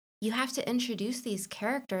 You have to introduce these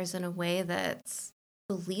characters in a way that's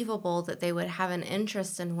believable, that they would have an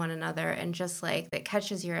interest in one another and just like that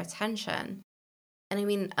catches your attention. And I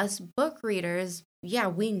mean, us book readers, yeah,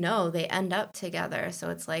 we know they end up together. So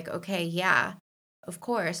it's like, okay, yeah, of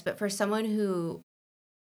course. But for someone who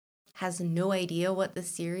has no idea what the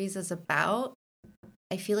series is about,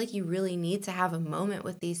 I feel like you really need to have a moment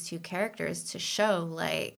with these two characters to show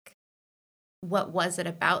like, what was it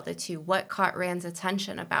about the two? What caught Rand's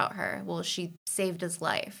attention about her? Well, she saved his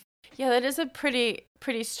life. Yeah, that is a pretty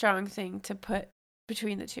strong thing to put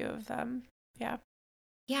between the two of them. Yeah.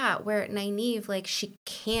 Yeah, where Nynaeve, like, she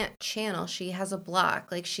can't channel. She has a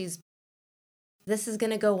block. Like, this is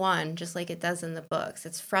going to go on just like it does in the books.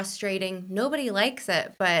 It's frustrating. Nobody likes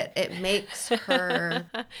it, but it makes her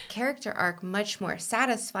character arc much more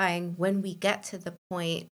satisfying when we get to the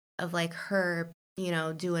point of, like, her,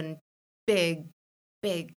 doing big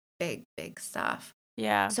stuff.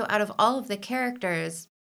 Yeah. So out of all of the characters,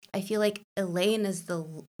 I feel like Elaine is the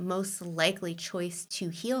most likely choice to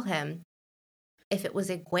heal him. If it was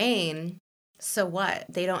Egwene, so what?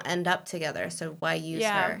 They don't end up together, so why use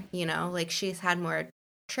her? You know, like she's had more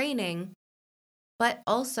training, but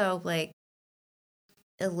also like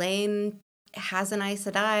Elaine has an Aes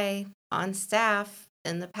Sedai on staff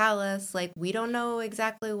in the palace. Like we don't know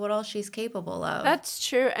exactly what all she's capable of. That's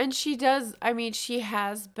true. And she does, I mean, she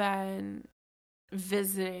has been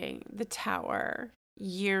visiting the tower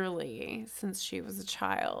yearly since she was a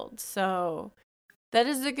child. So that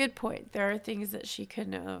is a good point. There are things that she could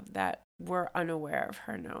know that we're unaware of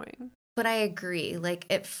her knowing. But I agree. Like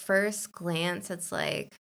at first glance, it's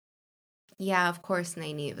like, yeah, of course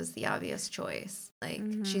Nynaeve is the obvious choice. Like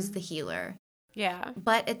she's the healer. Yeah.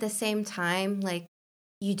 But at the same time, like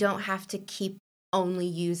you don't have to keep only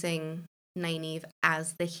using Nynaeve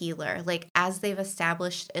as the healer. Like as they've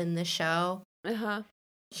established in the show,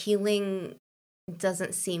 healing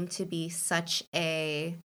doesn't seem to be such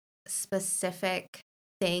a specific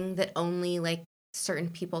thing that only like certain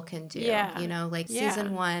people can do. Yeah. You know, like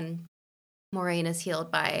season 1, Moraine is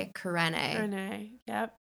healed by Karene. Karene,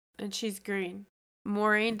 yep. And she's green.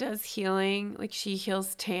 Moraine does healing. Like she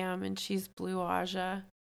heals Tam and she's Blue Aja.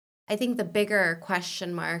 I think the bigger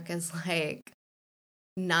question mark is like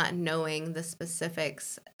not knowing the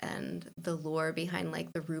specifics and the lore behind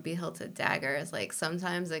like the ruby hilted dagger is like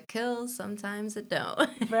sometimes it kills, sometimes it don't.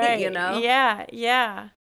 Right. You know? Yeah, yeah.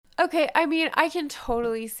 Okay, I mean, I can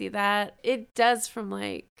totally see that. It does from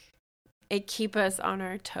like a keep us on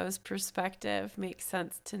our toes perspective make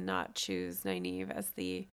sense to not choose Nynaeve as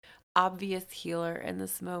the obvious healer in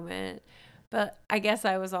this moment. But I guess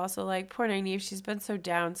I was also like, poor Nynaeve, she's been so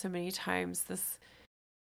down so many times this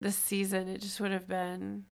season. It just would have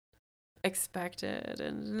been expected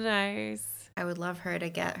and nice. I would love her to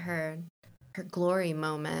get her glory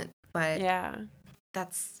moment, but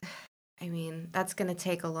that's going to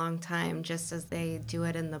take a long time just as they do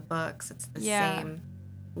it in the books. It's the same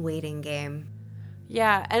waiting game.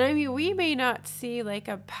 Yeah, and I mean, we may not see like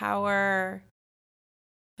a powerful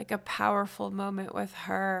moment with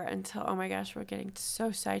her until, oh my gosh, we're getting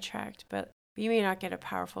so sidetracked, but we may not get a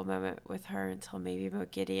powerful moment with her until maybe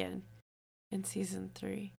about Gideon in season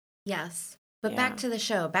 3. Yes. But back to the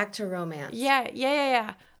show, back to romance.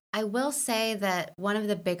 Yeah. I will say that one of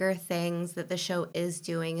the bigger things that the show is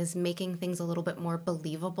doing is making things a little bit more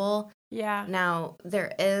believable. Yeah. Now,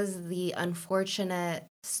 there is the unfortunate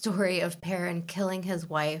story of Perrin killing his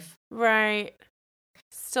wife. Right.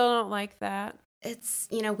 Still don't like that. It's,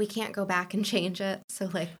 we can't go back and change it.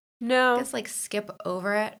 So, no. I guess, skip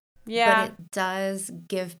over it. Yeah. But it does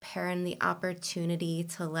give Perrin the opportunity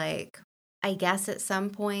to, I guess at some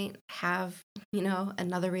point have,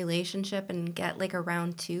 another relationship and get a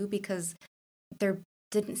round 2 because there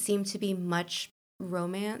didn't seem to be much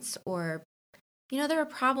romance or, there were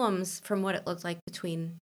problems from what it looked like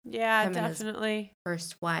between him definitely. and his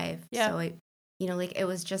first wife. Yeah. So, it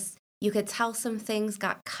was just, you could tell some things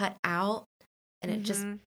got cut out and it just,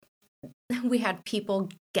 we had people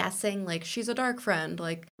guessing she's a dark friend,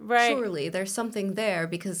 surely there's something there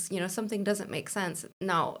because something doesn't make sense.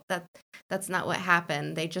 No, that's not what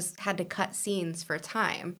happened. They just had to cut scenes for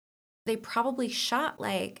time. They probably shot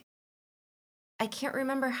I can't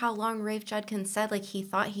remember how long Rafe Judkins said he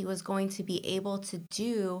thought he was going to be able to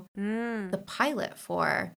do the pilot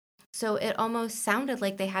for. So it almost sounded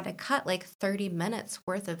like they had to cut 30 minutes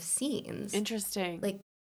worth of scenes. Interesting.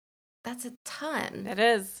 That's a ton. It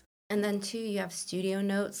is. And then, too, you have studio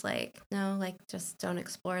notes no, just don't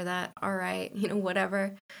explore that. All right,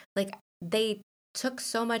 whatever. They took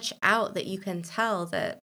so much out that you can tell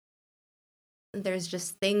that there's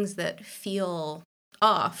just things that feel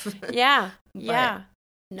off. Yeah, But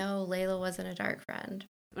no, Layla wasn't a dark friend.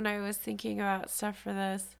 When I was thinking about stuff for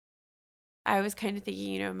this, I was kind of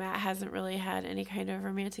thinking, Matt hasn't really had any kind of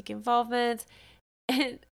romantic involvement.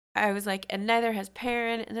 And I was like, and neither has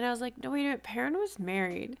Perrin. And then I was like, no, wait a minute, Perrin was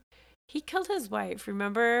married. He killed his wife.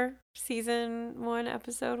 Remember season 1,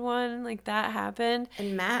 episode 1? That happened.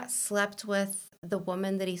 And Matt slept with the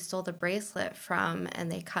woman that he stole the bracelet from,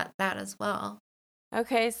 and they cut that as well.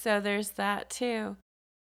 Okay, so there's that too.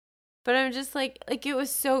 But I'm just it was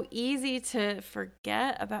so easy to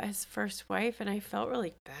forget about his first wife, and I felt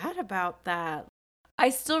really bad about that. I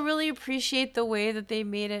still really appreciate the way that they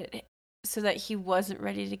made it so that he wasn't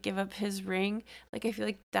ready to give up his ring. I feel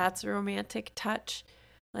like that's a romantic touch.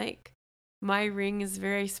 My ring is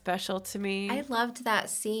very special to me. I loved that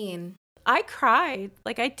scene. I cried.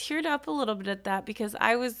 I teared up a little bit at that because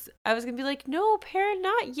I was gonna be like, no, Perrin,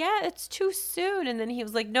 not yet. It's too soon. And then he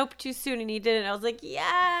was like, nope, too soon. And he did it. I was like,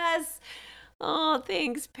 yes. Oh,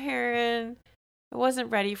 thanks, Perrin. It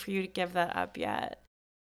wasn't ready for you to give that up yet.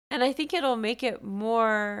 And I think it'll make it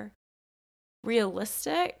more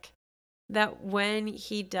realistic that when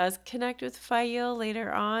he does connect with Fael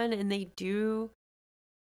later on and they do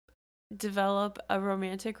develop a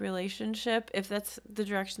romantic relationship, if that's the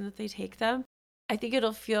direction that they take them, I think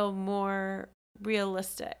it'll feel more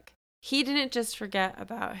realistic. He didn't just forget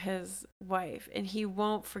about his wife, and he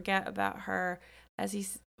won't forget about her as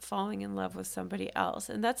he's falling in love with somebody else.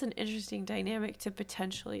 And that's an interesting dynamic to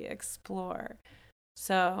potentially explore.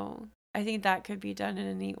 So I think that could be done in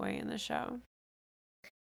a neat way in the show.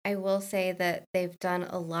 I will say that they've done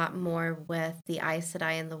a lot more with the Aes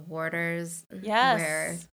Sedai and the Warders. Yes.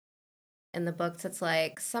 Where in the books it's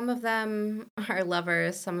like some of them are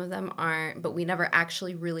lovers, some of them aren't, but we never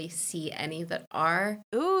actually really see any that are.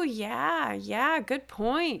 Ooh, yeah. Yeah, good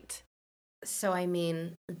point. So, I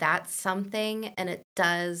mean, that's something, and it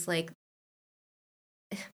does, like,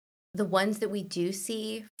 the ones that we do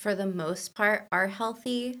see, for the most part, are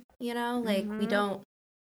healthy, you know? Like, we don't,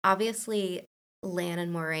 obviously, Lan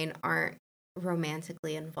and Moiraine aren't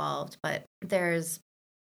romantically involved, but there's,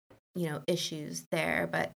 you know, issues there.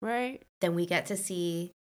 But Right. then we get to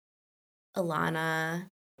see Alana,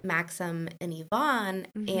 Maxim, and Yvonne,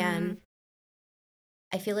 and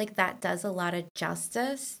I feel like that does a lot of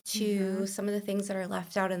justice to some of the things that are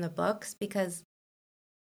left out in the books, because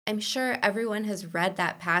I'm sure everyone has read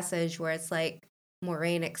that passage where it's like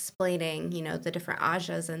Moraine explaining, you know, the different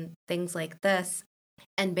Ajas and things like this,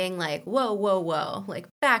 and being like, whoa, whoa, whoa, like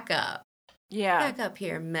back up. Yeah. Back up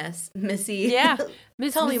here, Missy. Yeah.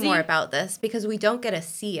 Miss Tell me Missy. more about this, because we don't get to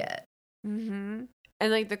see it. And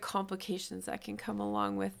like the complications that can come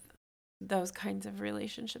along with those kinds of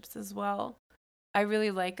relationships as well. I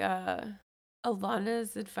really like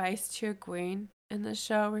Alana's advice to Egwene in the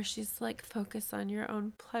show, where she's like, focus on your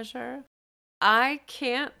own pleasure. I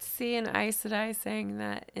can't see an Aes Sedai saying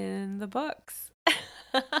that in the books.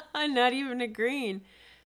 Not even Egwene.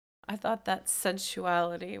 I thought that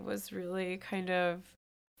sensuality was really kind of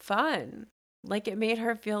fun. Like, it made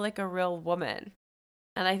her feel like a real woman.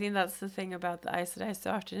 And I think that's the thing about the Aes Sedai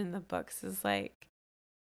so often in the books, is like,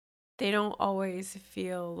 they don't always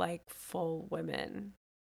feel like full women.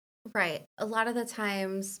 Right. A lot of the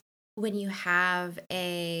times when you have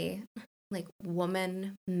a like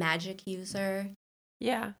woman magic user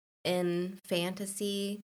Yeah. in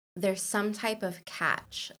fantasy, there's some type of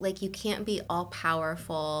catch. Like, you can't be all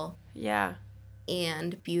powerful Yeah.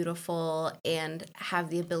 and beautiful and have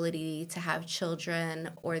the ability to have children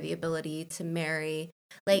or the ability to marry.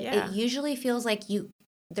 Like, Yeah. it usually feels like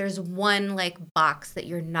there's one like box that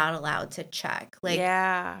you're not allowed to check. Like,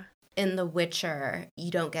 yeah. in The Witcher, you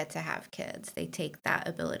don't get to have kids. They take that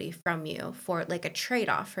ability from you for like a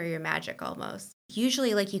trade-off for your magic almost.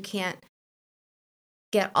 Usually, like, you can't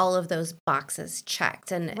get all of those boxes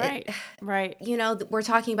checked. And Right. you know, we're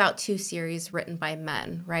talking about 2 series written by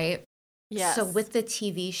men, right? Yes. So with the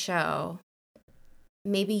TV show,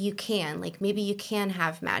 maybe you can. Like, maybe you can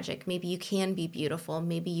have magic. Maybe you can be beautiful.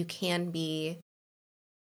 Maybe you can be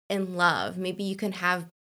in love. Maybe you can have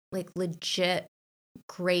like legit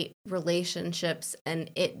great relationships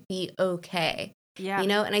and it be okay. Yeah. You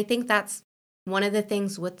know, and I think that's one of the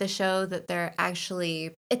things with the show, that they're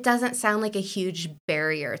actually, it doesn't sound like a huge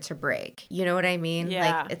barrier to break. You know what I mean?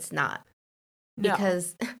 Yeah. Like, it's not. No.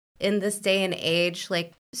 Because in this day and age,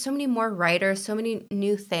 like, so many more writers, so many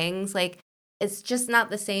new things, like, it's just not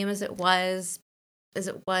the same as it was,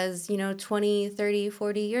 you know, 20, 30,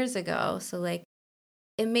 40 years ago. So, like,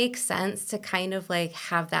 it makes sense to kind of like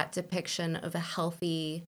have that depiction of a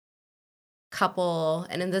healthy couple,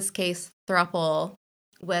 and in this case, throuple,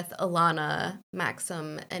 with Alana,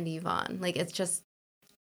 Maxim, and Yvonne. Like, it's just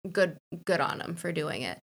good on them for doing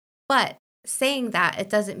it. But saying that,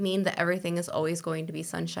 it doesn't mean that everything is always going to be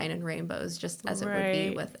sunshine and rainbows, just as it would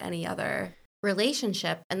be with any other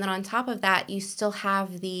relationship. And then on top of that, you still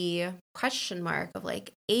have the question mark of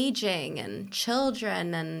like aging and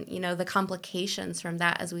children and, you know, the complications from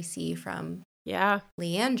that, as we see from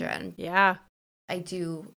Leandrin. Yeah. I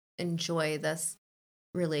do enjoy this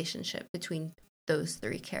relationship between those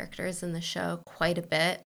 3 characters in the show quite a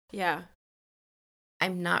bit. Yeah.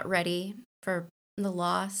 I'm not ready for the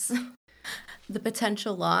loss, the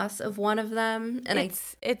potential loss of one of them. And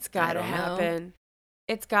it's gotta happen.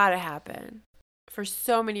 It's gotta happen. For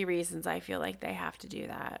so many reasons, I feel like they have to do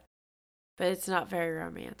that. But it's not very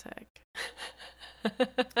romantic.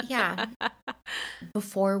 Yeah.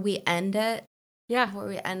 Before we end it, before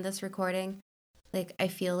we end this recording, like, I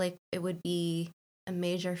feel like it would be a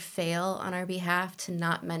major fail on our behalf to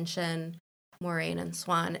not mention Moiraine and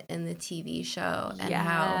Swan in the TV show, and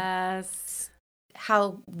how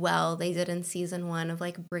how well they did in season 1 of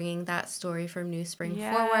like bringing that story from New Spring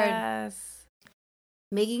forward, Yes.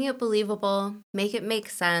 making it believable, make it make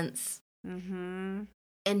sense, Mm-hmm.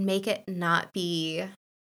 and make it not be,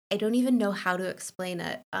 I don't even know how to explain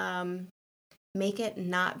it. Make it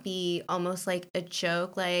not be almost like a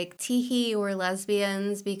joke, like, teehee, we're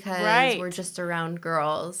lesbians because we're Right. just around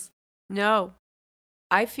girls. No.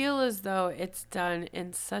 I feel as though it's done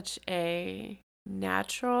in such a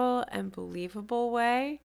natural and believable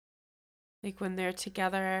way. Like when they're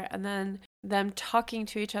together and then them talking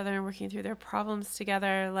to each other and working through their problems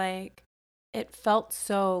together, like it felt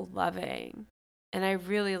so loving. And I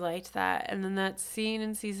really liked that. And then that scene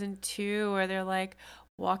in season 2 where they're like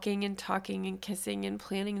walking and talking and kissing and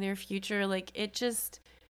planning their future, like it just,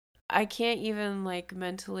 I can't even like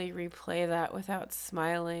mentally replay that without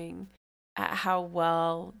smiling at how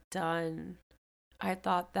well done I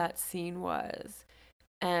thought that scene was.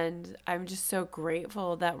 And I'm just so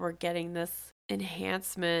grateful that we're getting this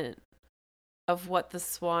enhancement of what the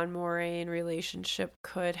Swan Moraine relationship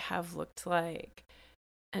could have looked like.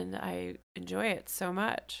 And I enjoy it so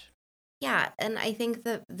much. Yeah, and I think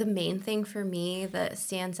that the main thing for me that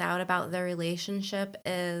stands out about their relationship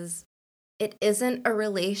is it isn't a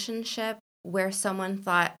relationship where someone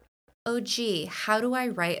thought, oh, gee, how do I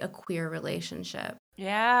write a queer relationship?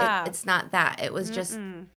 Yeah. It's not that. It was just,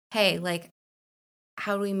 Mm-mm. hey, like,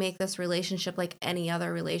 how do we make this relationship like any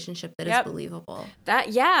other relationship that is Yep. believable?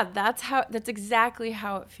 That's exactly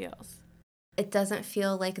how it feels. It doesn't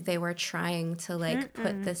feel like they were trying to like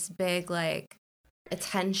put this big like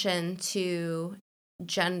attention to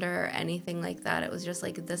gender or anything like that. It was just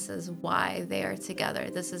like, this is why they are together.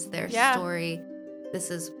 This is their story. This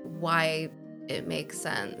is why it makes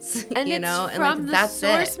sense, And you it's know? And from like, the that's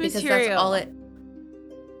source it. Because material. that's all it.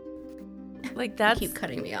 Like that's. You keep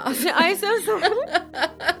cutting me off. I'm so sorry.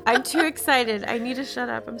 I'm too excited. I need to shut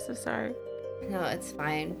up. I'm so sorry. No, it's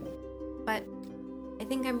fine. But I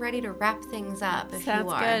think I'm ready to wrap things up if Sounds you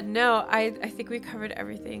are. good. No, I think we covered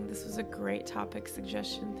everything. This was a great topic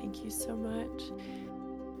suggestion. Thank you so much.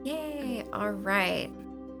 Yay. All right.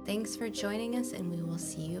 Thanks for joining us, and we will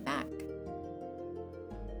see you back.